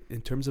so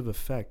in terms of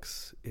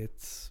effects,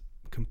 it's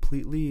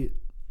completely...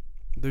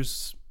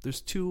 There's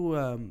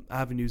two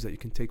avenues that you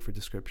can take for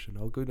description.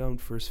 I'll go down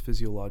first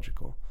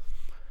physiological.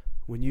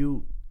 When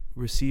you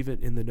receive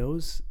it in the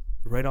nose,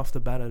 right off the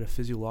bat at a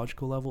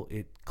physiological level,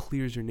 it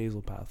clears your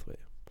nasal pathway.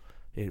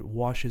 It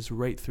washes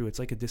right through. It's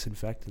like a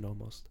disinfectant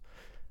almost.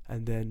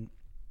 And then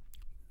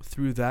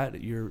through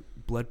that, your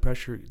blood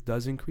pressure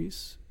does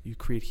increase. You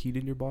create heat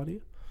in your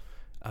body.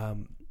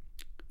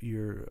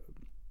 You're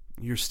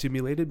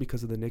stimulated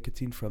because of the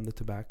nicotine from the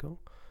tobacco.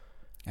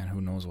 And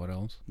who knows what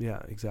else?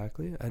 Yeah,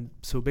 exactly. And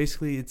so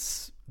basically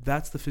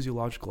that's the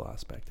physiological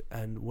aspect.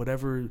 And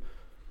whatever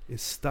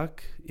is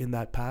stuck in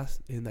that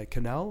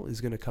canal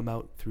is going to come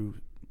out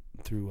through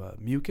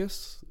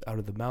mucus, out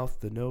of the mouth,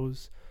 the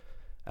nose.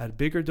 At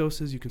bigger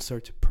doses, you can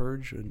start to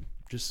purge, and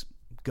just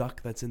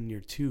guck that's in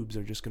your tubes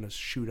are just going to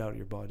shoot out of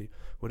your body,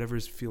 whatever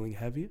is feeling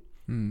heavy.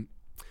 And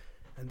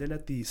then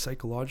at the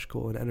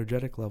psychological and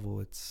energetic level,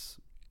 it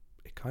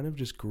kind of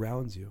just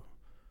grounds you.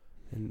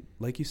 And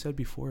like you said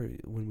before,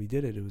 when we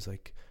did it, it was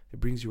like it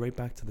brings you right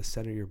back to the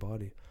center of your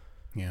body.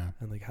 Yeah.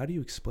 And like, how do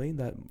you explain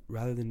that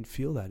rather than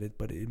feel that?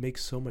 But it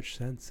makes so much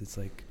sense. It's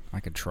like, I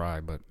could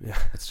try, but yeah,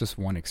 it's just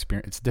one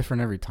experience. It's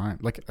different every time.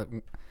 Like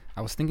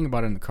I was thinking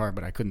about it in the car,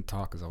 but I couldn't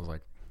talk because I was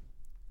like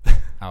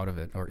out of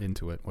it or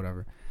into it,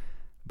 whatever.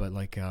 But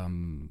like,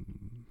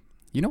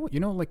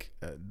 like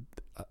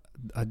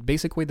a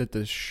basic way that the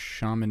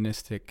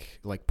shamanistic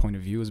like point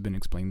of view has been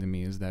explained to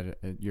me is that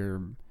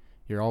you're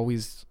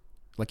always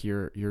like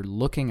you're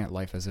looking at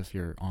life as if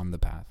you're on the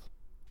path,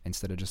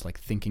 instead of just like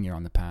thinking you're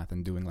on the path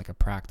and doing like a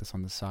practice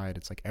on the side.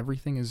 It's like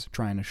everything is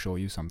trying to show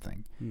you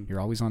something. You're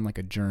always on like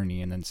a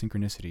journey, and then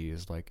synchronicity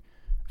is like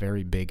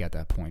very big at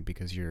that point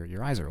because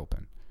your eyes are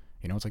open.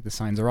 You know, it's like the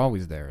signs are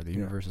always there. The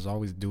universe is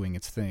always doing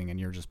its thing, and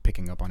you're just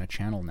picking up on a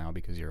channel now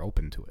because you're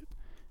open to it.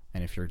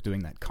 And if you're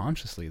doing that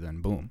consciously,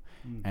 then boom.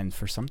 And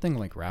for something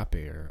like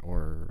Rapé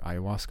or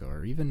ayahuasca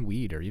or even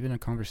weed or even a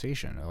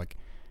conversation, like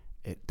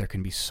there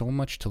can be so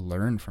much to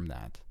learn from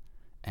that.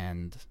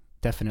 And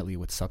definitely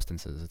with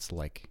substances, it's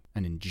like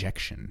an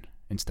injection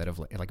instead of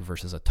like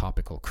versus a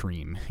topical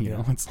cream. You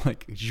know, it's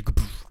like.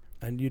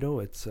 And you know,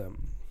 it's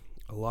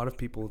a lot of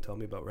people tell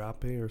me about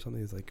Rapé or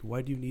something. It's like,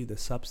 why do you need the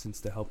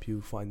substance to help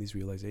you find these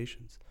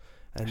realizations?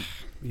 And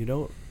you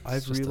know,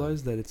 I've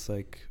realized that it's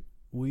like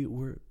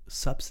we're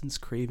substance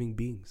craving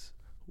beings.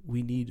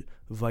 We need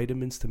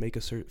vitamins to make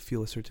us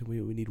feel a certain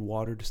way. We need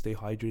water to stay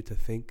hydrated, to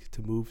think,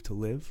 to move, to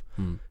live.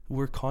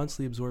 We're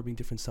constantly absorbing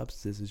different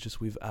substances. It's just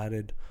we've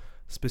added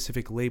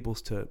specific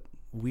labels to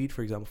weed,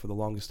 for example. For the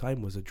longest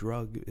time was a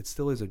drug. It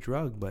still is a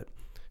drug, but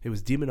it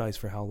was demonized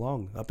for how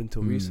long? Up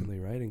until recently,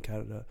 right? In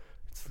Canada,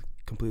 it's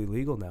completely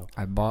legal now.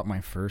 I bought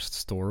my first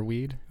store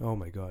weed. Oh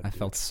my god! I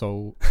felt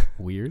so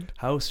weird.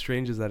 How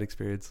strange is that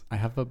experience? I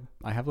have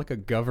like a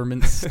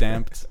government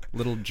stamped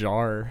little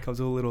jar. Comes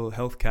with a little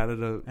Health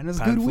Canada and it's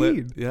pamphlet.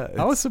 Good weed. Yeah,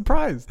 I was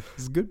surprised.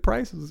 It's good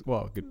prices.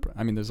 Well, good.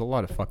 I mean, there's a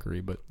lot of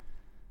fuckery, but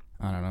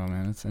I don't know,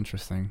 man. It's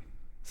interesting.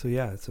 So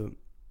yeah,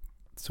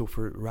 so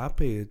for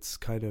Rapé, it's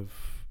kind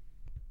of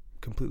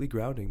completely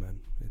grounding,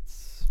 man.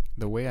 It's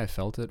the way I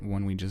felt it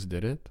when we just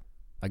did it.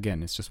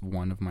 Again, it's just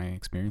one of my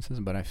experiences,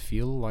 but I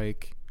feel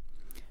like,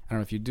 I don't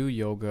know, if you do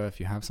yoga, if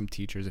you have some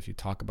teachers, if you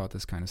talk about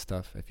this kind of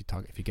stuff,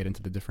 if you get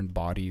into the different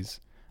bodies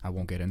I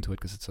won't get into it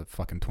because it's a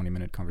fucking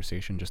 20-minute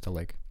conversation just to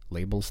like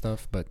label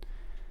stuff. But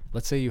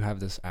let's say you have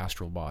this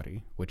astral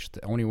body, which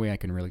the only way I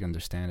can really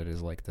understand it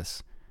is like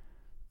this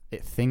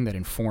thing that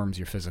informs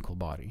your physical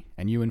body,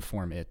 and you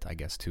inform it, I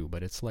guess, too.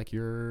 But it's like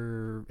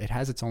it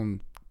has its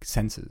own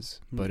senses,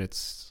 but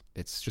it's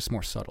just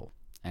more subtle,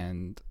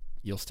 and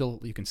you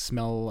can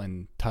smell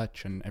and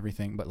touch and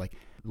everything. But like,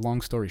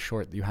 long story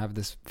short, you have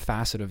this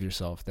facet of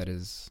yourself that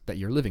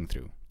you're living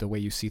through, the way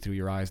you see through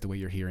your eyes, the way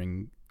you're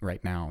hearing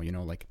right now, you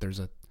know, like there's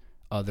a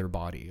other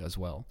body as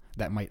well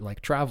that might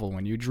like travel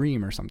when you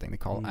dream or something. They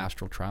call it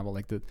astral travel.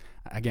 Like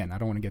again, I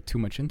don't want to get too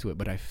much into it,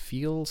 but I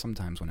feel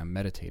sometimes when I'm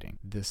meditating,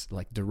 this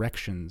like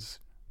directions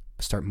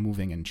start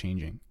moving and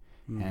changing.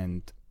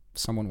 And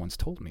someone once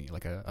told me,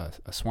 like a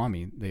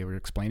Swami, they were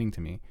explaining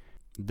to me,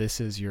 this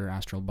is your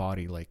astral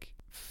body like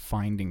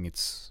finding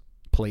its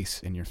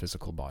place in your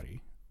physical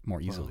body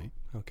more easily.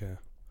 Wow. Okay.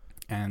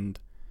 And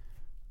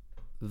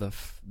the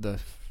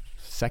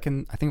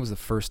second, I think it was the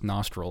first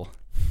nostril,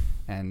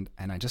 and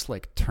I just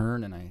like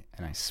turn and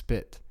I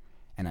spit,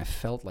 and I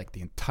felt like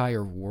the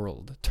entire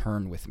world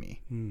turn with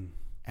me.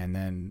 And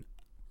then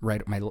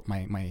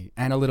my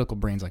analytical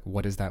brain's like,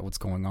 what is that? What's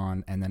going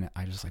on? And then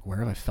I just like, where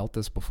have I felt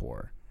this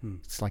before?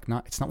 It's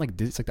not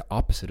like it's like the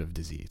opposite of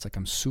dizzy. It's like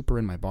I'm super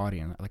in my body,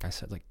 and like I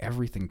said, like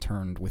everything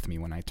turned with me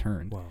when I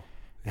turned. Wow.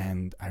 Yeah.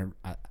 And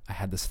I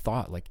had this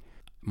thought, like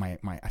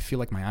I feel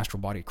like my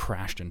astral body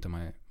crashed into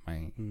my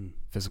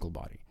physical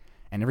body,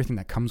 and everything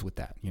that comes with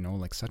that, you know,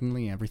 like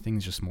suddenly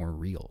everything's just more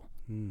real.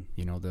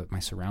 You know, my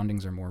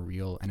surroundings are more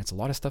real, and it's a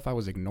lot of stuff I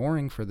was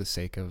ignoring for the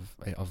sake of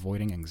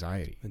avoiding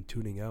anxiety and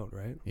tuning out,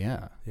 right?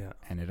 Yeah. Yeah.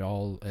 And it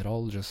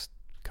all just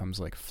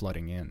comes like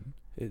flooding in.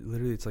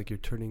 It's like you're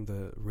turning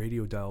the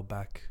radio dial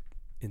back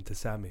into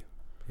Sami.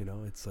 You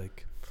know, it's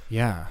like,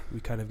 yeah, we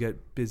kind of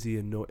get busy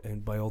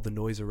and by all the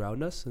noise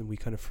around us, and we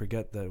kind of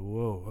forget that,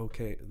 whoa,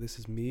 okay, this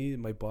is me,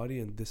 my body,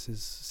 and this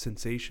is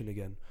sensation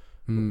again,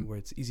 where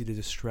it's easy to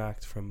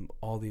distract from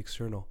all the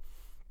external.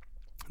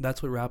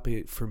 That's what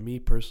rapping, for me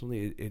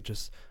personally, it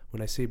just,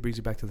 when I say it brings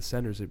you back to the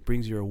centers, it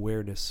brings your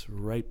awareness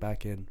right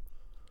back in.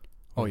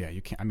 Oh yeah,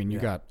 you can't. I mean, you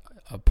got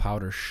a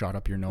powder shot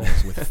up your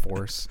nose with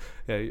force.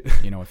 Yeah.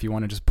 You know, if you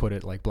want to just put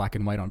it like black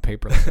and white on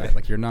paper like that,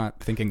 like you're not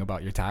thinking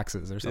about your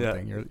taxes or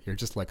something. Yeah. You're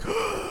just like,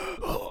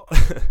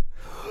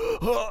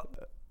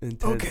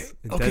 intense,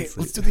 okay,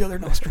 let's do the other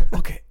nostril.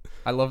 Okay.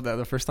 I love that.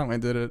 The first time I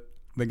did it,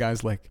 the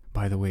guy's like,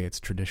 by the way, it's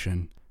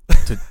tradition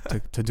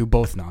to do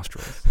both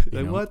nostrils.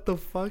 Like, what the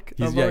fuck?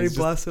 I've already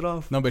blasted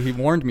off. No, but he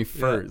warned me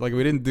first. Yeah. Like,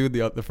 we didn't do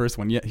the first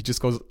one yet. He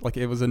just goes, like,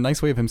 it was a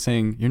nice way of him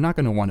saying, you're not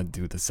going to want to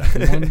do the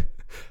second one.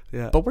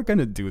 Yeah. But we're going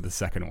to do the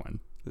second one.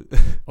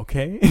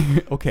 Okay?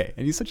 Okay.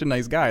 And he's such a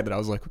nice guy that I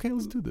was like, okay,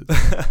 let's do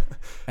this.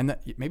 And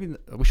maybe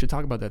we should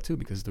talk about that too,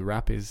 because the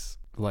rap is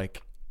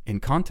like in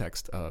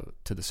context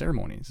to the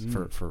ceremonies.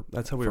 For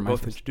that's how we were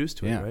both introduced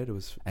to it, right? It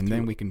was, and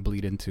then we can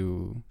bleed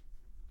into...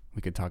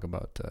 We could talk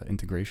about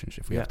integration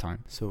if we have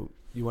time. So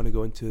you want to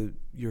go into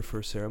your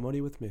first ceremony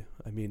with me?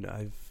 I mean,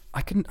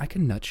 I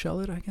can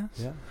nutshell it, I guess.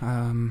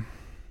 Yeah.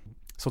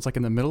 So it's like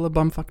in the middle of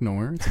bumfuck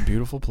nowhere. It's a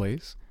beautiful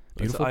place.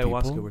 Beautiful it's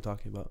ayahuasca people. We're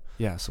talking about.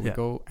 Yeah. So we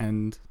go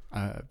and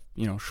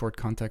short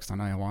context on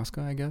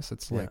ayahuasca. I guess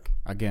it's like,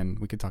 again,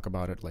 we could talk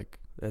about it like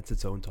that's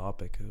its own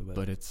topic.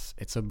 But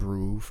it's a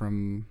brew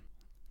from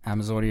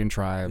Amazonian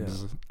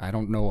tribes. Yeah. I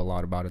don't know a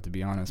lot about it, to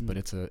be honest, but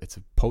it's a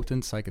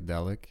potent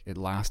psychedelic. It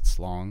lasts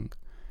long.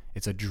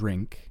 It's a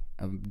drink.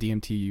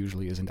 DMT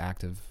usually isn't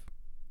active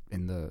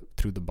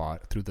through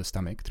the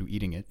stomach, through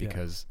eating it,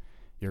 because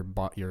your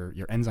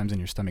enzymes in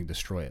your stomach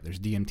destroy it. There's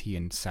DMT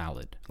in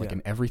salad, like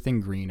in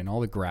everything green and all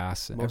the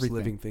grass and most everything.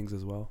 living things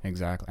as well.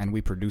 Exactly, and we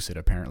produce it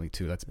apparently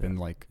too. That's been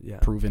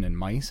proven in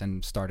mice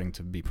and starting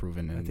to be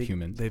proven in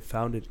humans. They've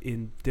found it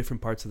in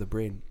different parts of the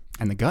brain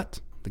and the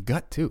gut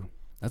too.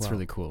 That's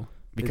really cool.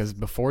 Because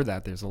before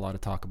that, there's a lot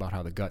of talk about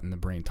how the gut and the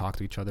brain talk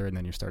to each other, and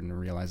then you're starting to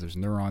realize there's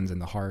neurons in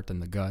the heart and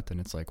the gut,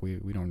 and it's like we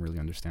don't really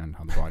understand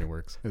how the body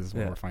works. This is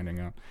what we're finding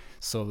out.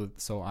 So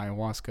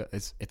ayahuasca,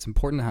 it's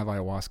important to have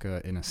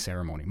ayahuasca in a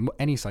ceremony.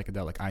 Any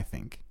psychedelic, I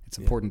think. It's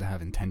important to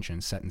have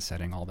intention, set and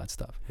setting, all that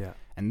stuff. Yeah.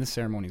 And this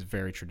ceremony is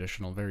very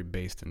traditional, very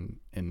based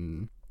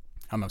in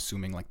I'm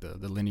assuming like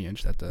the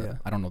lineage that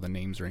I don't know the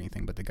names or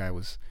anything, but the guy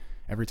was...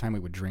 Every time we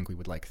would drink, we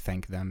would like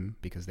thank them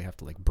because they have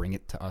to like bring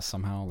it to us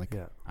somehow. Like,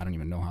 I don't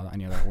even know how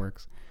any of that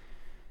works.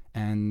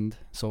 And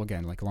so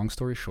again, like long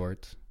story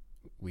short,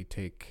 we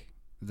take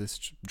this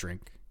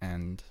drink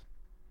and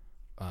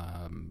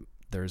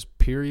there's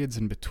periods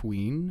in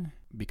between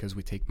because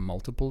we take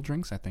multiple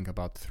drinks. I think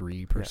about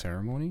 3 per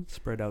ceremony.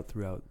 Spread out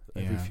throughout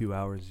every few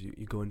hours.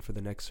 You go in for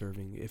the next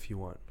serving if you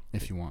want.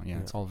 If you want,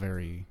 it's all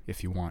very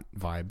if you want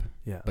vibe.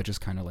 Yeah. But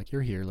just kind of like,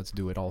 you're here, let's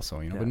do it also,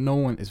 you know. But no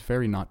one is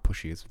very not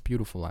pushy. It's a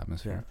beautiful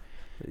atmosphere.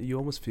 Yeah. You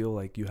almost feel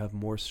like you have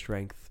more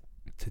strength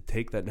to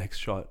take that next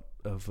shot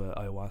of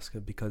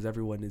ayahuasca because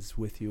everyone is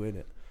with you in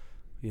it.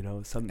 You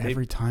know,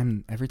 every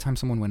time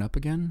someone went up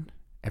again,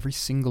 every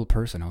single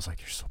person, I was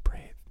like, you're so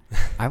brave.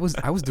 I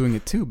was doing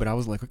it too, but I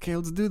was like, okay,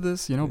 let's do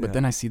this, you know. But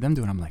then I see them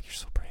doing it, I'm like, you're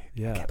so brave.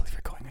 Yeah. I can't believe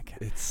you're going again.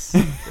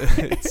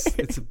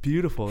 it's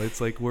beautiful. It's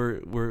like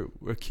we're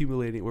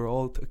accumulating. We're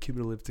all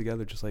accumulative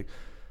together. Just like,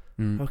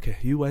 okay,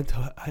 you went.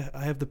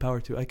 I have the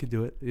power to. I can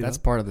do it. That's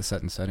part of the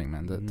set and setting,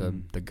 man.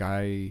 The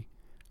guy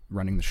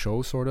running the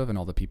show, sort of, and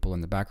all the people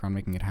in the background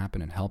making it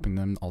happen and helping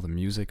them. All the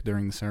music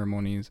during the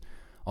ceremonies,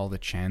 all the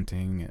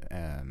chanting,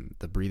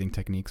 the breathing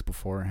techniques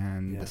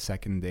beforehand. The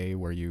second day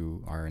where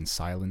you are in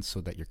silence,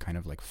 so that you're kind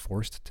of like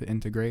forced to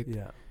integrate.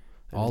 Yeah,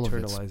 and all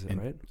internalize it,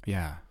 right?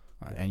 Yeah.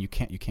 And you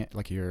can't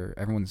like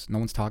no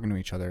one's talking to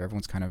each other.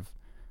 Everyone's kind of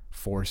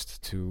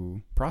forced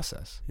to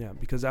process. Yeah,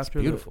 because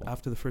after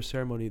the first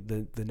ceremony,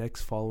 the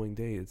next following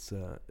day, it's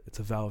a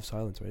vow of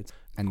silence, right?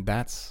 And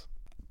that's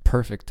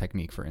perfect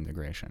technique for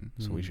integration.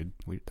 So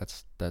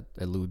that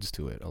alludes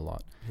to it a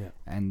lot. Yeah.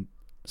 And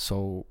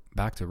so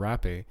back to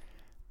Rapé,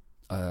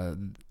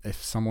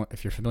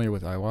 if you're familiar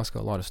with ayahuasca,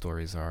 a lot of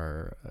stories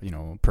are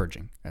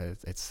purging.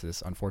 It's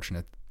this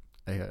unfortunate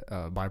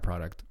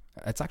byproduct.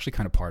 It's actually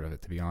kind of part of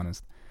it, to be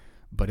honest.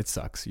 But it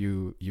sucks.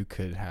 You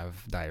could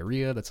have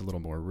diarrhea. That's a little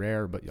more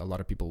rare, but a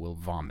lot of people will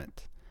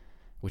vomit,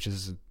 which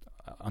is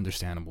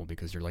understandable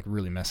because you're like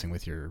really messing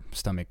with your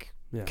stomach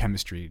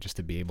chemistry just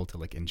to be able to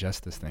like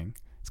ingest this thing.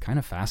 It's kind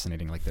of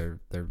fascinating. Like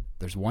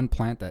there's one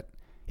plant that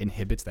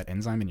inhibits that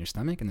enzyme in your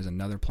stomach, and there's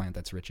another plant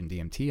that's rich in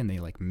DMT, and they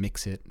like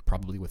mix it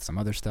probably with some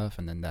other stuff,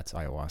 and then that's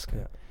ayahuasca.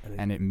 Yeah,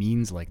 and it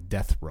means like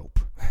death rope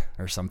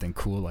or something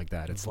cool like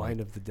that. It's Vine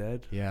like of the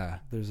Dead. Yeah,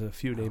 there's a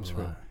few names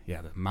for it.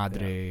 Yeah, the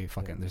Madre.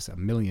 There's a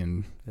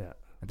million. Yeah,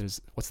 there's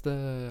what's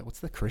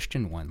the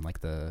Christian one, like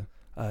the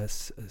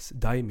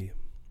Daime.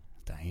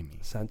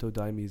 Santo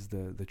Daime is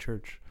the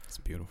church. It's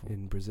beautiful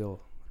in Brazil,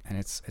 and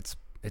it's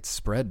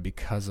spread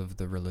because of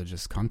the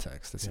religious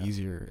context. It's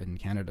easier in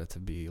Canada to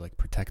be like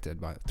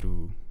protected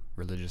through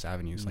religious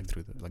avenues, like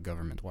through the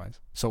government wise.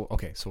 So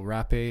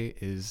Rapé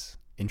is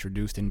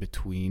introduced in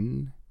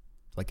between,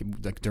 like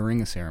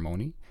during a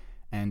ceremony,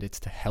 and it's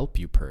to help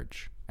you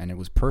purge. And it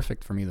was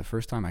perfect for me the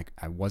first time.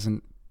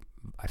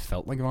 I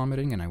felt like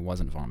vomiting, and I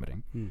wasn't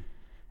vomiting.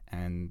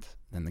 And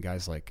then the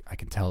guy's like, I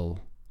can tell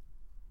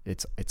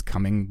it's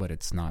coming, but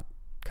it's not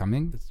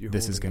coming.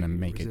 This is gonna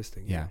make it.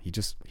 Yeah, he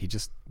just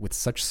with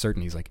such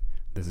certainty, he's like,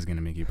 this is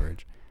gonna make you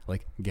purge.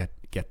 Like get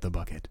the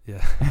bucket.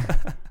 Yeah,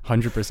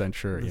 100%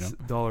 sure. This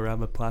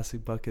Dollarama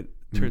plastic bucket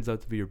turns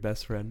out to be your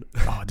best friend.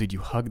 Oh, dude, you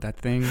hug that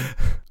thing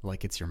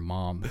like it's your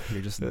mom.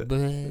 You're just.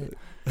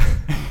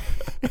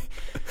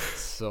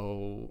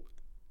 So,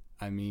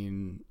 I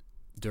mean,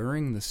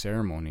 during the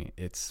ceremony,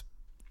 it's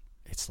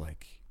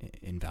like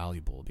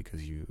invaluable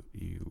because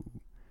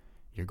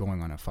you're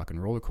going on a fucking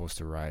roller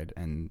coaster ride,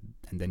 and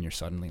then you're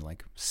suddenly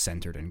like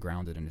centered and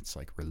grounded, and it's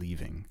like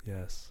relieving.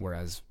 Yes.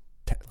 Whereas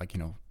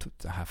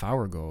a half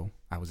hour ago,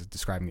 I was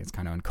describing it's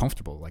kind of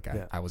uncomfortable. Like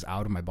I was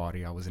out of my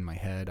body, I was in my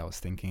head, I was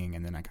thinking,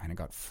 and then I kind of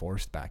got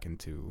forced back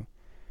into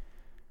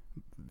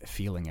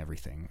feeling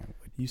everything.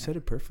 You said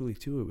it perfectly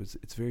too.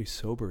 It's very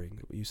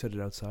sobering. You said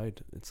it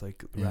outside. It's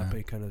like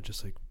Rapé kind of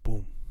just like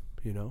boom,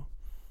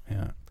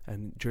 Yeah.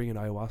 And during an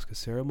ayahuasca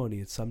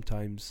ceremony,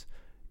 sometimes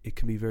it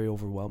can be very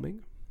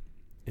overwhelming.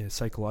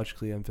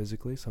 Psychologically and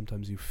physically.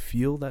 Sometimes you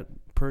feel that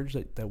purge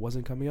that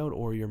wasn't coming out,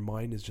 or your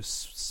mind is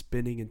just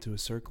spinning into a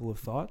circle of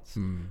thoughts,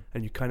 and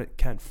you kind of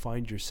can't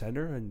find your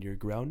center and your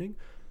grounding.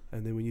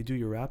 And then when you do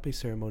your Rapé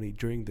ceremony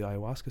during the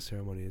ayahuasca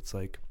ceremony, it's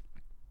like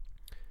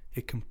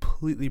it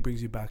completely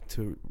brings you back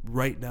to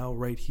right now,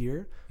 right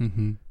here,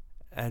 and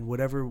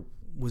whatever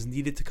was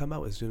needed to come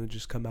out is going to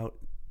just come out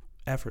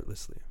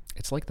effortlessly.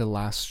 It's like the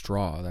last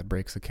straw that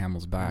breaks the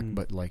camel's back,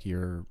 but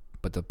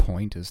the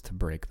point is to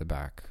break the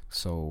back.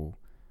 So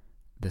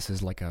this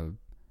is like a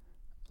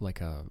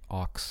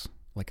ox,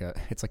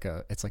 it's like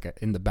a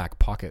in the back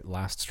pocket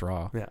last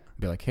straw. Yeah.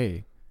 Be like,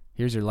 hey,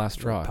 here's your last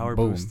straw. Power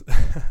Boom. boost.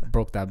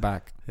 Broke that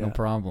back. No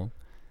problem.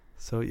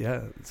 So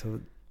it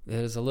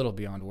is a little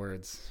beyond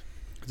words.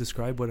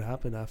 Describe what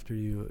happened after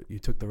you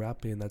took the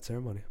Rapé in that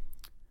ceremony.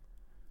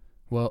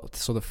 Well,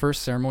 so the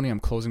first ceremony, I'm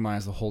closing my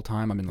eyes the whole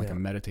time. I'm in like a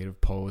meditative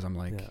pose. I'm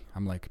like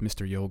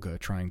Mr. Yoga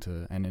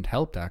and it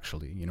helped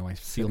actually. I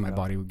feel my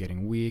body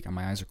getting weak and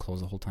my eyes are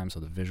closed the whole time.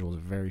 So the visuals are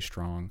very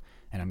strong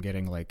and I'm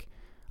getting like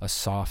a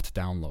soft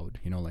download,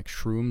 like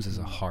shrooms is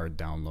a hard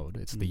download.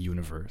 It's the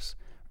universe.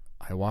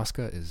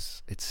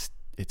 Ayahuasca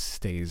it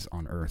stays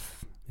on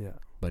earth. Yeah.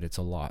 But it's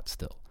a lot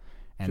still.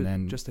 And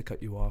then just to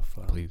cut you off,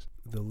 please.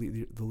 The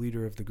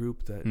leader of the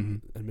group that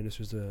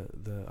administers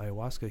the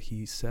ayahuasca,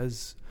 he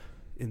says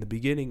in the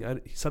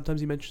beginning, sometimes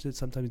he mentions it,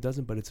 sometimes he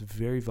doesn't, but it's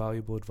very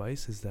valuable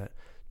advice, is that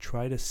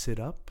try to sit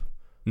up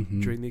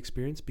during the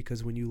experience,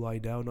 because when you lie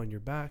down on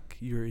your back,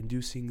 you're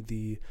inducing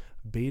the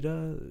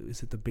beta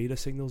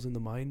signals in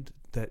the mind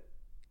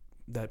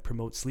that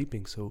promote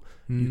sleeping. So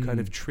you kind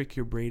of trick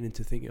your brain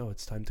into thinking,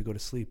 it's time to go to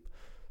sleep.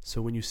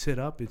 So when you sit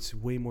up, it's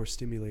way more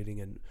stimulating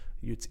and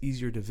it's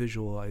easier to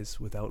visualize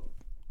without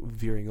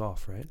veering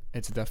off, right?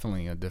 It's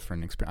definitely a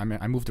different experience. I mean,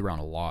 I moved around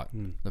a lot.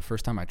 The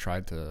first time I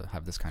tried to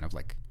have this kind of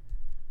like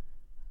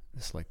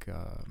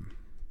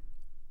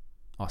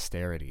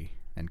austerity,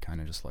 and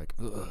kind of just like,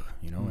 ugh,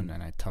 you know, and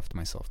I toughed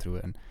myself through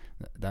it, and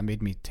that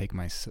made me take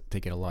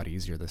it a lot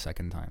easier the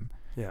second time.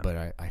 Yeah.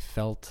 But I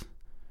felt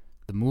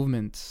the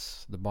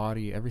movements, the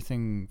body,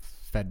 everything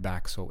fed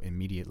back so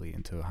immediately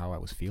into how I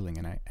was feeling,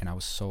 and I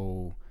was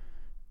so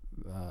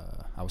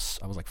I was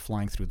like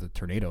flying through the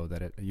tornado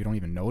that you don't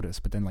even notice.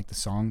 But then like the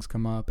songs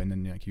come up, and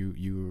then like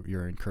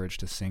you're encouraged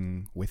to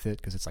sing with it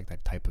because it's like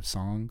that type of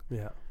song.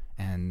 Yeah.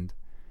 And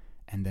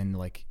then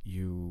like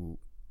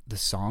the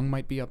song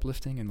might be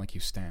uplifting, and like you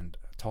stand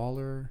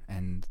taller,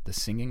 and the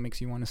singing makes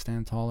you want to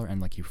stand taller,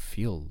 and like you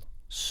feel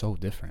so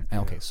different.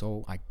 Yeah. Okay,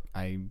 so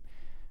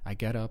I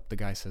get up, the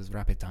guy says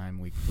rap time,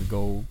 we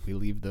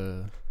leave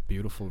the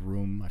beautiful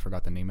room, I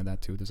forgot the name of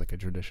that too, there's like a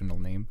traditional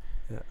name.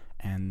 Yeah.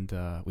 And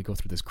we go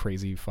through this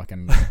crazy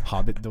fucking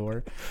hobbit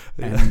door.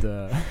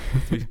 And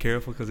be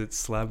careful because it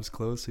slams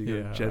closed, so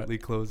you gotta gently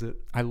close it.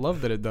 I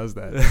love that it does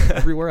that.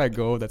 Everywhere I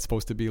go that's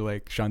supposed to be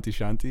like shanti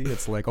shanti,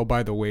 it's like, oh,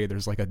 by the way,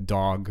 there's like a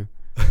dog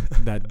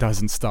that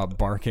doesn't stop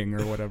barking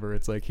or whatever.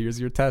 It's like, here's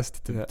your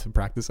test to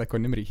practice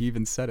equanimity. He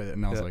even said it,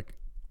 and I was like,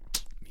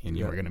 me and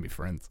you are gonna be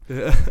friends.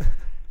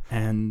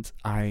 And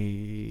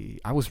I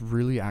was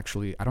really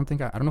actually, I don't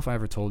know if I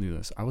ever told you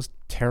this, I was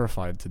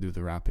terrified to do the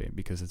rapé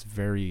because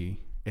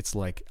it's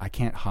like I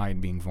can't hide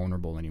being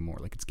vulnerable anymore.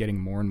 Like it's getting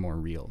more and more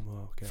real.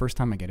 Oh, okay. First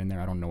time I get in there,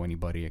 I don't know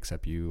anybody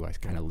except you. I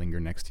kind of linger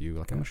next to you.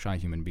 Like I'm a shy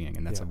human being,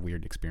 and that's a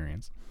weird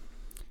experience.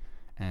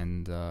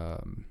 And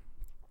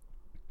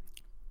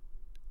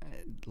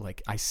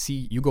like I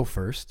see you go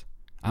first.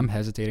 I'm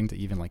hesitating to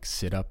even like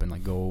sit up and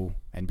like go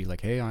and be like,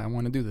 hey, I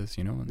want to do this,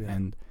 you know? Yeah.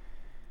 And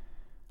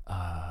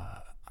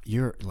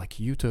you're like,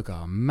 you took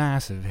a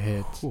massive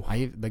hit.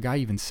 The guy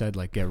even said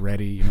like, get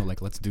ready, you know,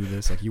 like let's do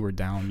this. Like you were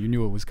down, you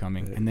knew it was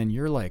coming, and then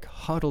you're like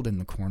huddled in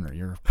the corner,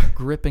 you're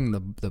gripping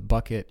the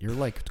bucket, you're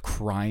like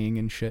crying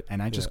and shit,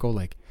 and I just go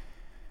like,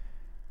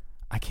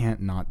 I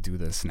can't not do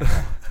this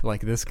now.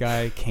 Like this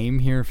guy came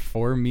here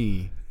for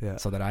me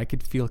so that I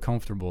could feel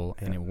comfortable,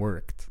 and it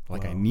worked.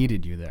 Like I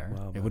needed you there.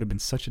 It would have been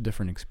such a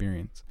different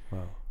experience.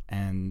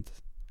 And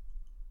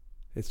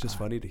it's just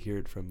funny to hear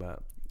it from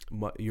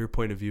your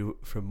point of view,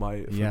 from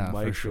my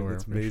for sure.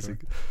 It's amazing.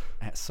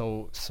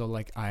 Sure. So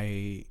like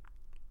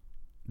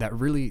that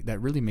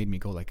really made me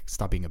go like,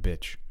 stop being a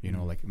bitch, you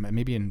know, like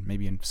maybe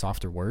in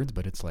softer words,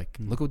 but it's like,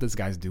 look what this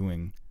guy's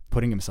doing,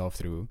 putting himself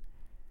through.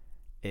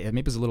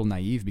 Maybe it's a little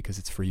naive because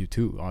it's for you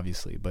too,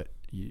 obviously, but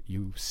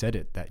you said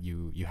it that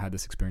you had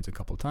this experience a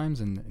couple of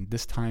times, and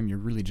this time you're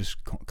really just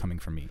coming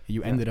for me.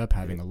 You ended up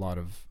having a lot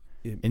of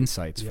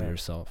insights for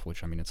yourself,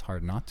 which I mean, it's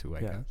hard not to,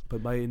 I guess.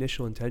 But my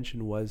initial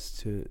intention was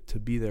to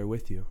be there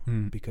with you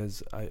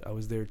because I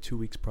was there 2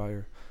 weeks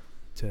prior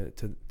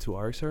to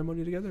our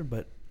ceremony together,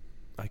 but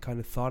I kind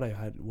of thought I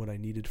had what I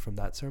needed from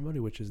that ceremony,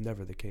 which is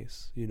never the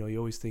case. You know, you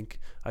always think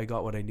I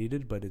got what I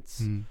needed, but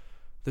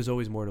there's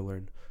always more to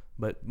learn.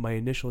 But my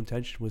initial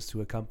intention was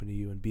to accompany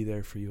you and be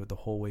there for you the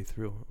whole way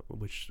through,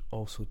 which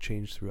also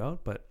changed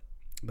throughout, but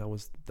that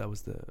was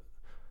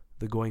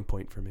the going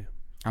point for me.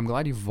 I'm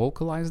glad you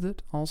vocalized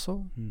it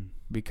also,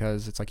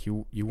 because it's like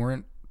you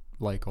weren't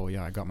like, oh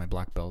yeah, I got my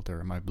black belt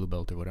or my blue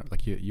belt or whatever.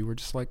 Like you were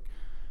just like,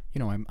 you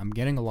know, I'm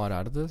getting a lot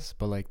out of this,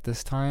 but like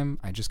this time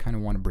I just kind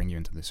of want to bring you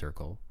into the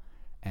circle.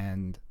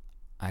 And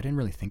I didn't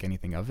really think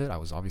anything of it. I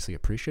was obviously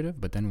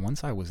appreciative, but then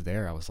once I was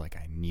there, I was like,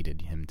 I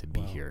needed him to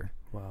be here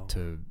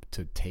to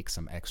take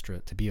some extra,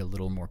 to be a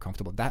little more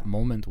comfortable. That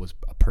moment was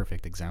a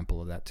perfect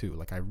example of that too.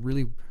 Like I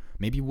really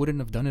maybe wouldn't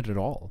have done it at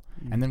all.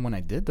 And then when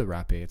I did the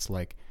rapé, it's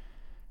like,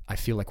 I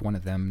feel like one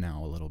of them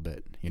now a little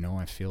bit, you know,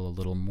 I feel a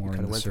little more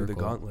in the circle. Through the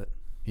gauntlet.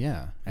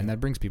 Yeah. And that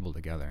brings people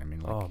together. I mean,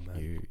 like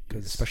you,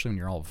 especially when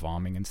you're all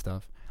vomiting and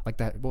stuff like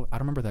that. Well, I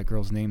don't remember that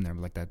girl's name there,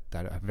 but like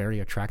that very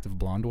attractive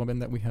blonde woman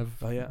that we have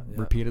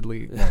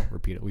repeatedly,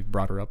 we've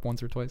brought her up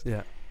once or twice.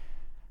 Yeah.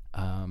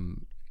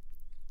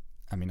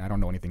 I mean, I don't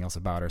know anything else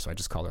about her, so I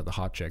just call her the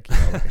hot chick, you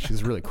know, like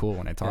she's really cool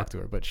when I talk to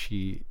her, but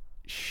she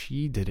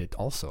did it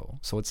also.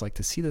 So it's like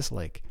to see this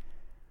like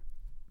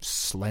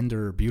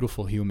slender,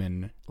 beautiful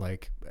human,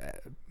 like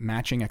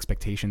matching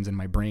expectations in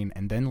my brain,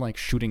 and then like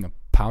shooting a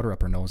powder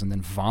up her nose and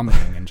then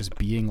vomiting and just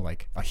being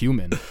like a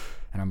human.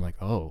 And I'm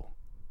like, oh,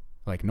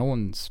 like no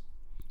one's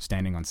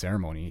standing on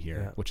ceremony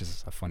here, which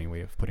is a funny way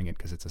of putting it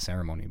because it's a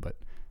ceremony, but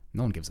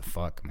no one gives a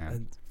fuck, man.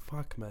 And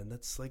fuck, man,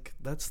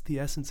 that's the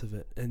essence of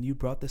it. And you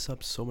brought this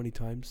up so many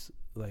times,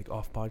 like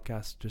off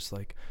podcast, just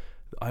like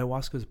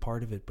ayahuasca is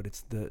part of it, but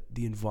it's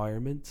the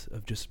environment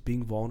of just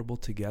being vulnerable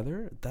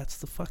together. That's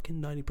the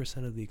fucking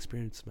 90% of the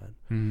experience,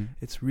 man.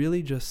 It's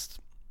really just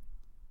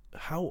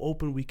how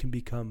open we can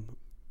become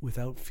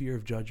without fear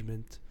of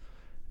judgment,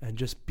 and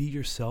just be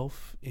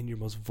yourself in your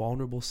most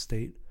vulnerable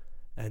state,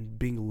 and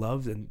being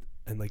loved, and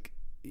like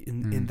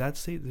in that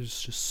state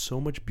there's just so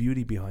much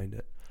beauty behind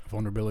it.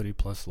 Vulnerability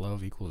plus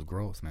love equals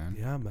growth, man.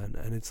 Yeah, man.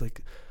 And it's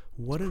like,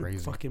 what a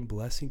fucking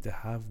blessing to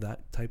have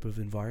that type of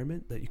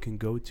environment that you can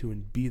go to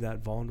and be that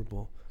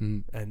vulnerable.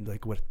 And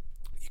like what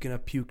You can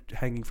have puke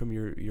hanging from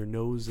your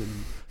nose and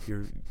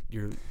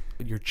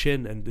your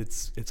chin, and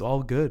it's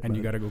all good. And man.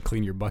 you got to go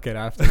clean your bucket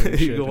after.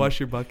 You go wash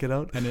your bucket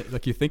out. And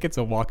like you think it's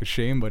a walk of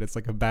shame, but it's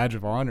like a badge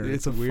of honor.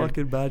 It's a weird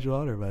fucking badge of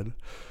honor, man.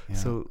 Yeah.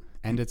 So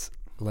and it's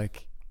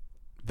like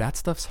that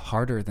stuff's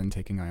harder than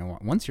taking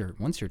ayahuasca.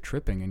 Once you're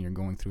tripping and you're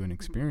going through an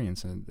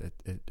experience, and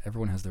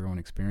everyone has their own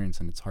experience,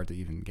 and it's hard to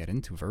even get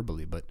into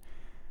verbally, but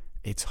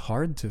it's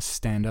hard to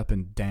stand up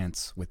and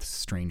dance with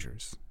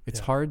strangers.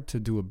 It's hard to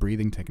do a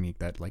breathing technique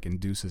that like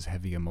induces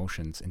heavy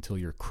emotions until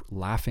you're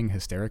laughing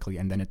hysterically,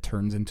 and then it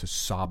turns into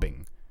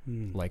sobbing,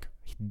 like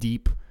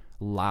deep,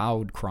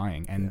 loud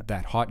crying, and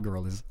that hot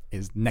girl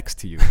is next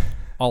to you,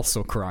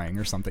 also crying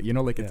or something. You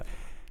know, like it's,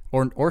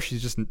 or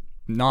she's just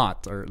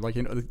not, or like,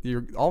 you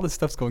know, all this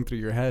stuff's going through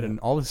your head, and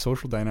all the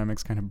social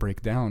dynamics kind of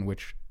break down,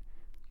 which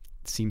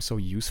seems so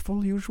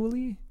useful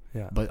usually.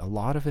 Yeah. But a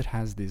lot of it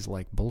has these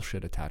like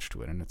bullshit attached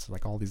to it, and it's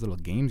like all these little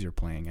games you're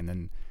playing, and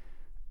then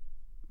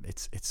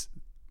it's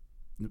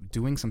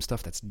doing some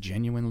stuff that's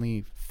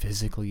genuinely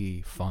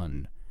physically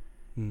fun.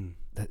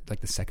 That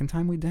like the second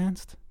time we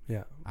danced,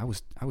 I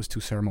was 2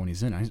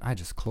 ceremonies in. I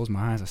just closed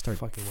my eyes. I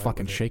started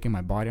fucking shaking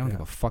my body. I don't give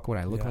a fuck what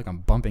I look like. I'm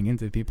bumping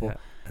into people. Yeah.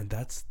 And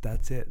that's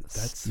it.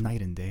 That's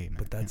night and day, man.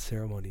 But that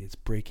ceremony, it's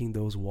breaking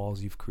those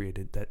walls you've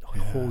created that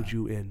hold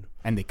you in.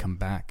 And they come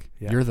back.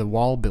 Yeah. You're the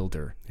wall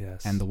builder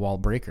and the wall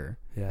breaker.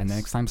 Yes. And the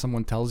next time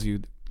someone tells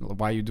you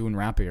why you doing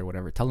rappy or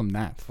whatever, tell them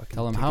that.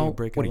 Tell them how,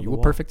 what are you,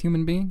 a perfect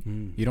human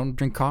being? You don't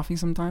drink coffee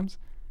sometimes?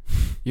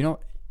 You know,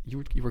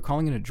 you were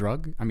calling it a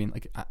drug? I mean,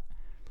 like,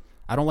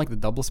 I don't like the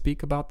double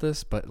speak about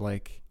this, but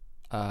like,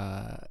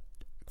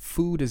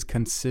 food is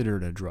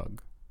considered a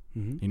drug.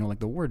 You know, like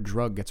the word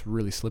drug gets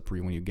really slippery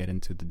when you get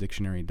into the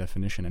dictionary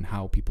definition and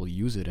how people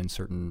use it in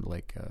certain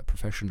like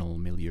professional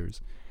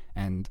milieus,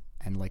 and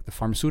like the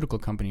pharmaceutical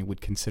company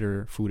would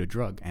consider food a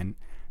drug. And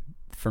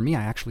for me,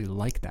 I actually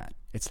like that.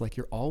 It's like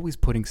you're always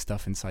putting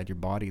stuff inside your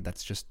body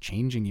that's just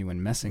changing you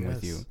and messing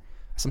with you.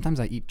 Sometimes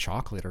I eat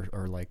chocolate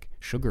or like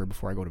sugar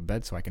before I go to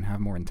bed so I can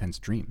have more intense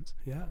dreams.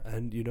 Yeah,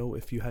 and you know,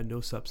 if you had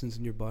no substance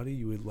in your body,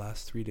 you would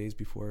last 3 days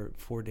before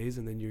 4 days,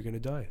 and then you're gonna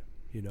die.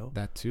 You know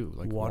that too.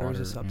 Like water is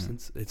a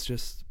substance. Yeah. It's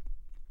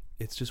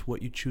just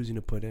what you're choosing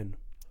to put in.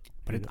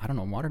 But I don't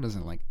know. Water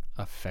doesn't like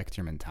affect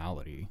your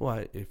mentality.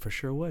 Well, it for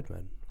sure would,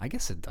 man. I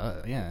guess it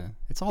does. Yeah,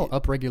 it's all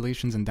up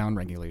regulations and down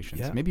regulations.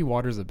 Yeah. Maybe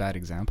water is a bad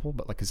example,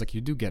 but like, cause like you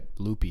do get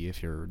loopy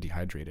if you're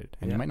dehydrated,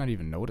 and you might not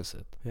even notice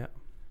it. Yeah,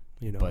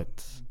 you know.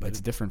 But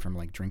it's different from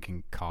like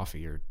drinking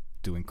coffee or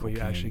doing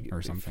cocaine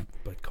or something.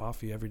 But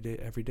coffee every day,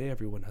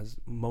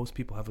 most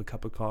people have a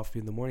cup of coffee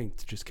in the morning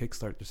to just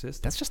kickstart their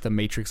system. That's just a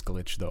matrix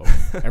glitch though.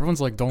 Everyone's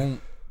like, don't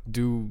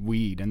do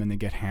weed, and then they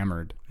get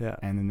hammered. Yeah.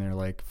 And then they're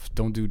like,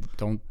 don't.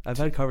 I've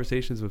had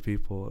conversations with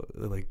people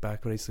like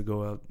back when I used to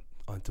go out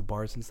onto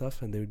bars and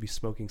stuff, and they would be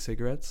smoking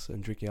cigarettes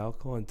and drinking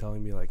alcohol and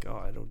telling me like, oh,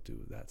 I don't do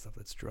that stuff,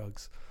 that's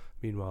drugs.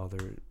 Meanwhile,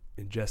 they're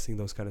ingesting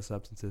those kind of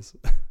substances.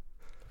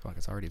 Fuck,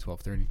 it's already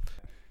 12:30.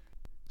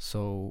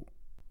 So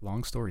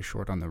long story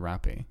short on the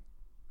rapé,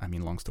 I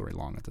mean long story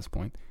long at this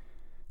point,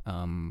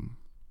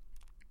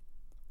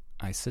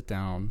 I sit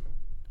down,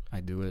 I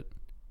do it,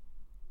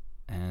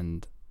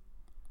 and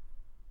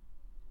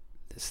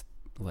this,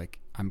 like,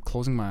 I'm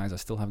closing my eyes, I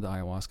still have the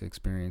ayahuasca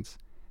experience,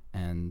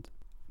 and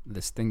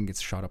this thing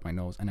gets shot up my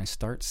nose, and I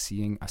start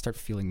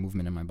feeling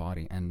movement in my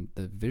body, and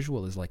the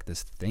visual is like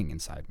this thing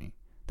inside me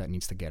that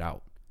needs to get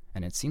out,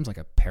 and it seems like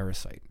a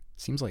parasite.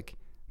 It seems like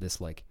this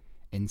like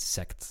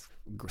insect,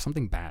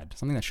 something bad,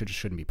 something that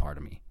shouldn't be part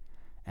of me,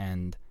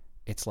 and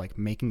it's like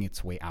making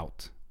its way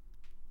out,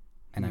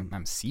 and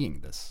I'm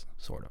seeing this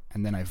sort of,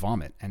 and then I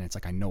vomit, and it's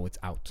like I know it's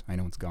out, I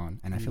know it's gone,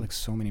 and I feel like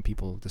so many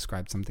people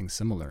described something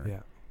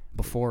similar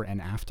before and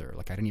after.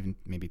 Like I didn't even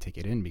maybe take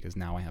it in because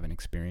now I have an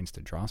experience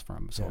to draw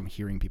from, so I'm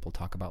hearing people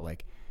talk about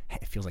like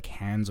it feels like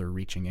hands are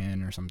reaching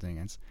in or something.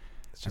 It's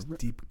just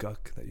deep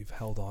guck that you've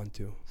held on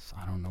to. So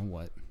I don't know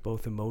what,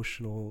 both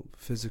emotional,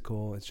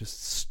 physical, it's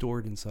just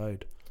stored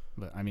inside.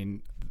 But I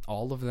mean,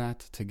 all of that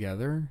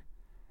together,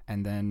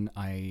 and then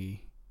I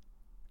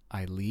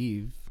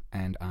leave,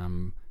 and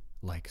I'm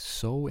like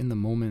so in the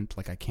moment,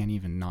 like I can't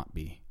even not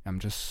be. I'm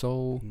just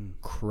so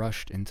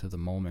crushed into the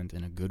moment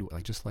in a good way.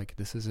 Like just like,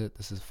 this is it,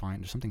 this is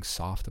fine. There's something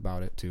soft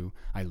about it too.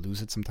 I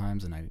lose it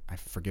sometimes, and I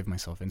forgive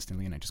myself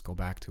instantly, and I just go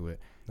back to it.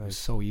 Nice. It's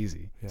so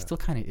easy. Yeah. It still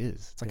kind of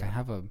is. It's like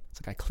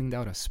it's like I cleaned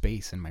out a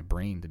space in my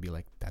brain to be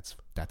like, that's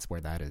where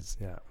that is.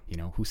 Yeah. You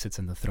know, who sits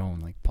in the throne,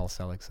 like Paul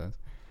Selig says.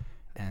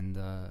 And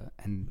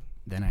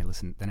then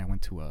I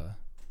went to a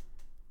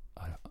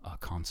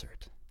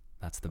concert.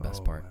 That's the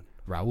best part. Man.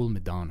 Raul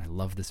Midon, I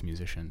love this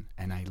musician,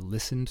 and I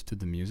listened to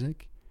the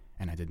music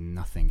and I did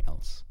nothing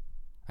else.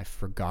 I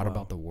forgot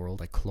about the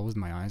world. I closed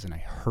my eyes and I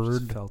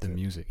heard the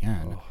music.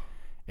 Yeah. And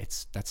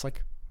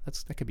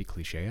that could be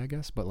cliche, I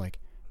guess, but like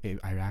I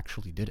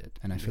actually did it,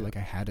 and I feel like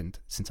I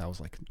hadn't since I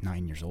was like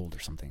 9 years old or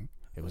something.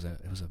 It was a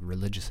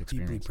religious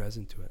experience. Deeply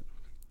present to it.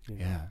 You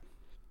know? Yeah.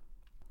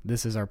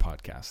 This is our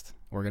podcast.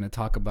 We're going to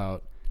talk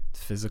about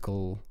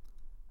physical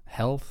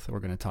health. We're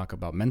going to talk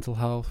about mental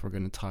health. We're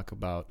going to talk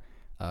about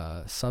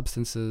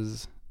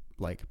substances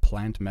like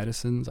plant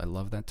medicines. I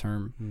love that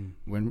term.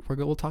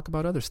 We'll talk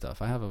about other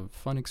stuff. I have a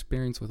fun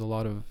experience with a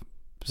lot of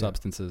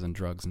substances and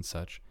drugs and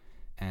such,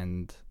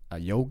 and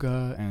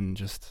yoga and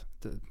just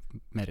the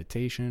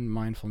meditation,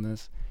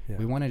 mindfulness.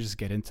 We want to just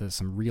get into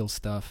some real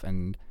stuff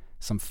and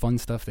some fun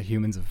stuff that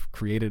humans have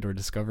created or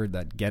discovered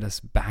that get us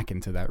back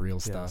into that real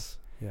stuff.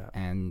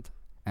 And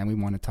we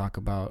want to talk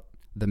about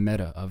the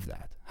meta of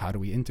that. How do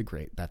we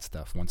integrate that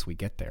stuff once we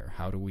get there?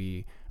 How do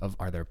we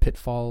are there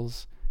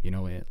pitfalls,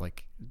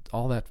 like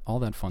all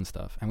that fun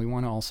stuff. And we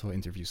want to also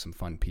interview some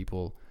fun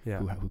people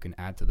who can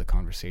add to the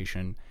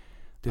conversation.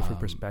 Different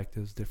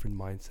perspectives, different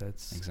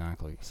mindsets.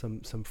 Exactly.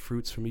 Some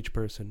fruits from each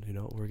person.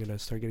 We're gonna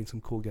start getting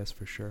some cool guests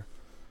for sure.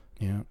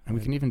 Yeah, and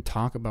we can even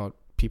talk about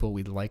people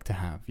we'd like to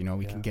have.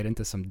 We can get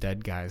into some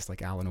dead guys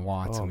like Alan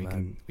Watts, and we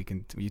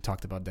can. You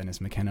talked about Dennis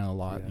McKenna a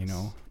lot,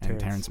 and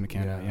Terrence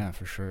McKenna. Yeah,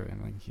 for sure.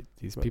 And like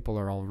these people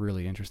are all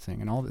really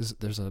interesting, and all this.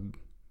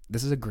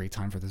 This is a great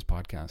time for this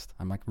podcast.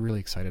 I'm like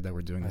really excited that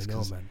we're doing this.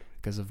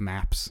 Because of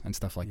maps and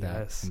stuff like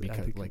that. And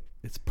because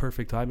it's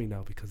perfect timing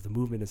now because the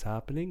movement is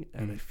happening,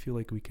 and I feel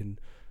like we can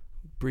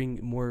bring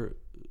more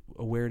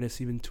awareness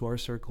even to our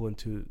circle and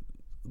to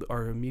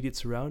our immediate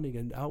surrounding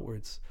and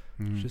outwards.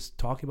 Just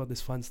talking about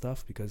this fun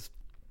stuff, because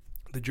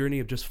the journey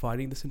of just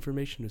finding this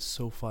information is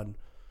so fun.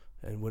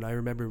 And when I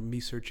remember me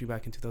searching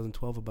back in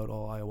 2012 about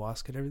all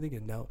ayahuasca and everything,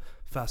 and now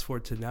fast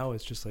forward to now,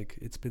 it's just like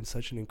it's been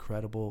such an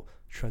incredible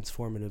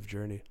transformative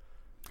journey.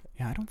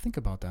 Yeah, I don't think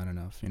about that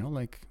enough.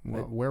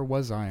 Where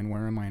was I and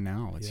where am I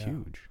now? It's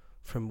huge.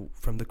 From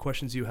the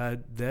questions you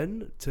had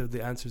then to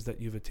the answers that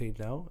you've attained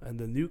now, and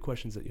the new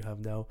questions that you have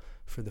now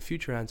for the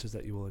future answers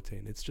that you will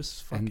attain. It's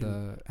just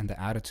fucking... And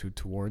the attitude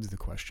towards the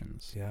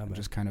questions. Yeah, man.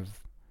 Just kind of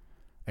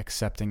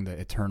accepting the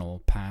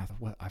eternal path.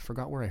 I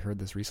forgot where I heard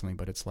this recently,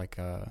 but it's like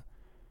I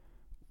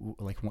don't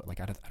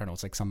know,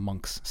 it's like some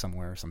monks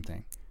somewhere or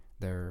something.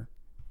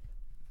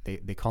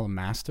 They call them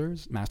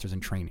masters in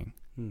training.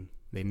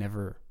 They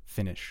never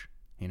finish,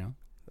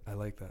 I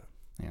like that.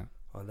 Yeah.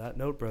 On that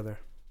note, brother.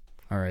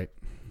 All right.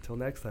 Until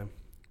next time.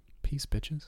 Peace, bitches.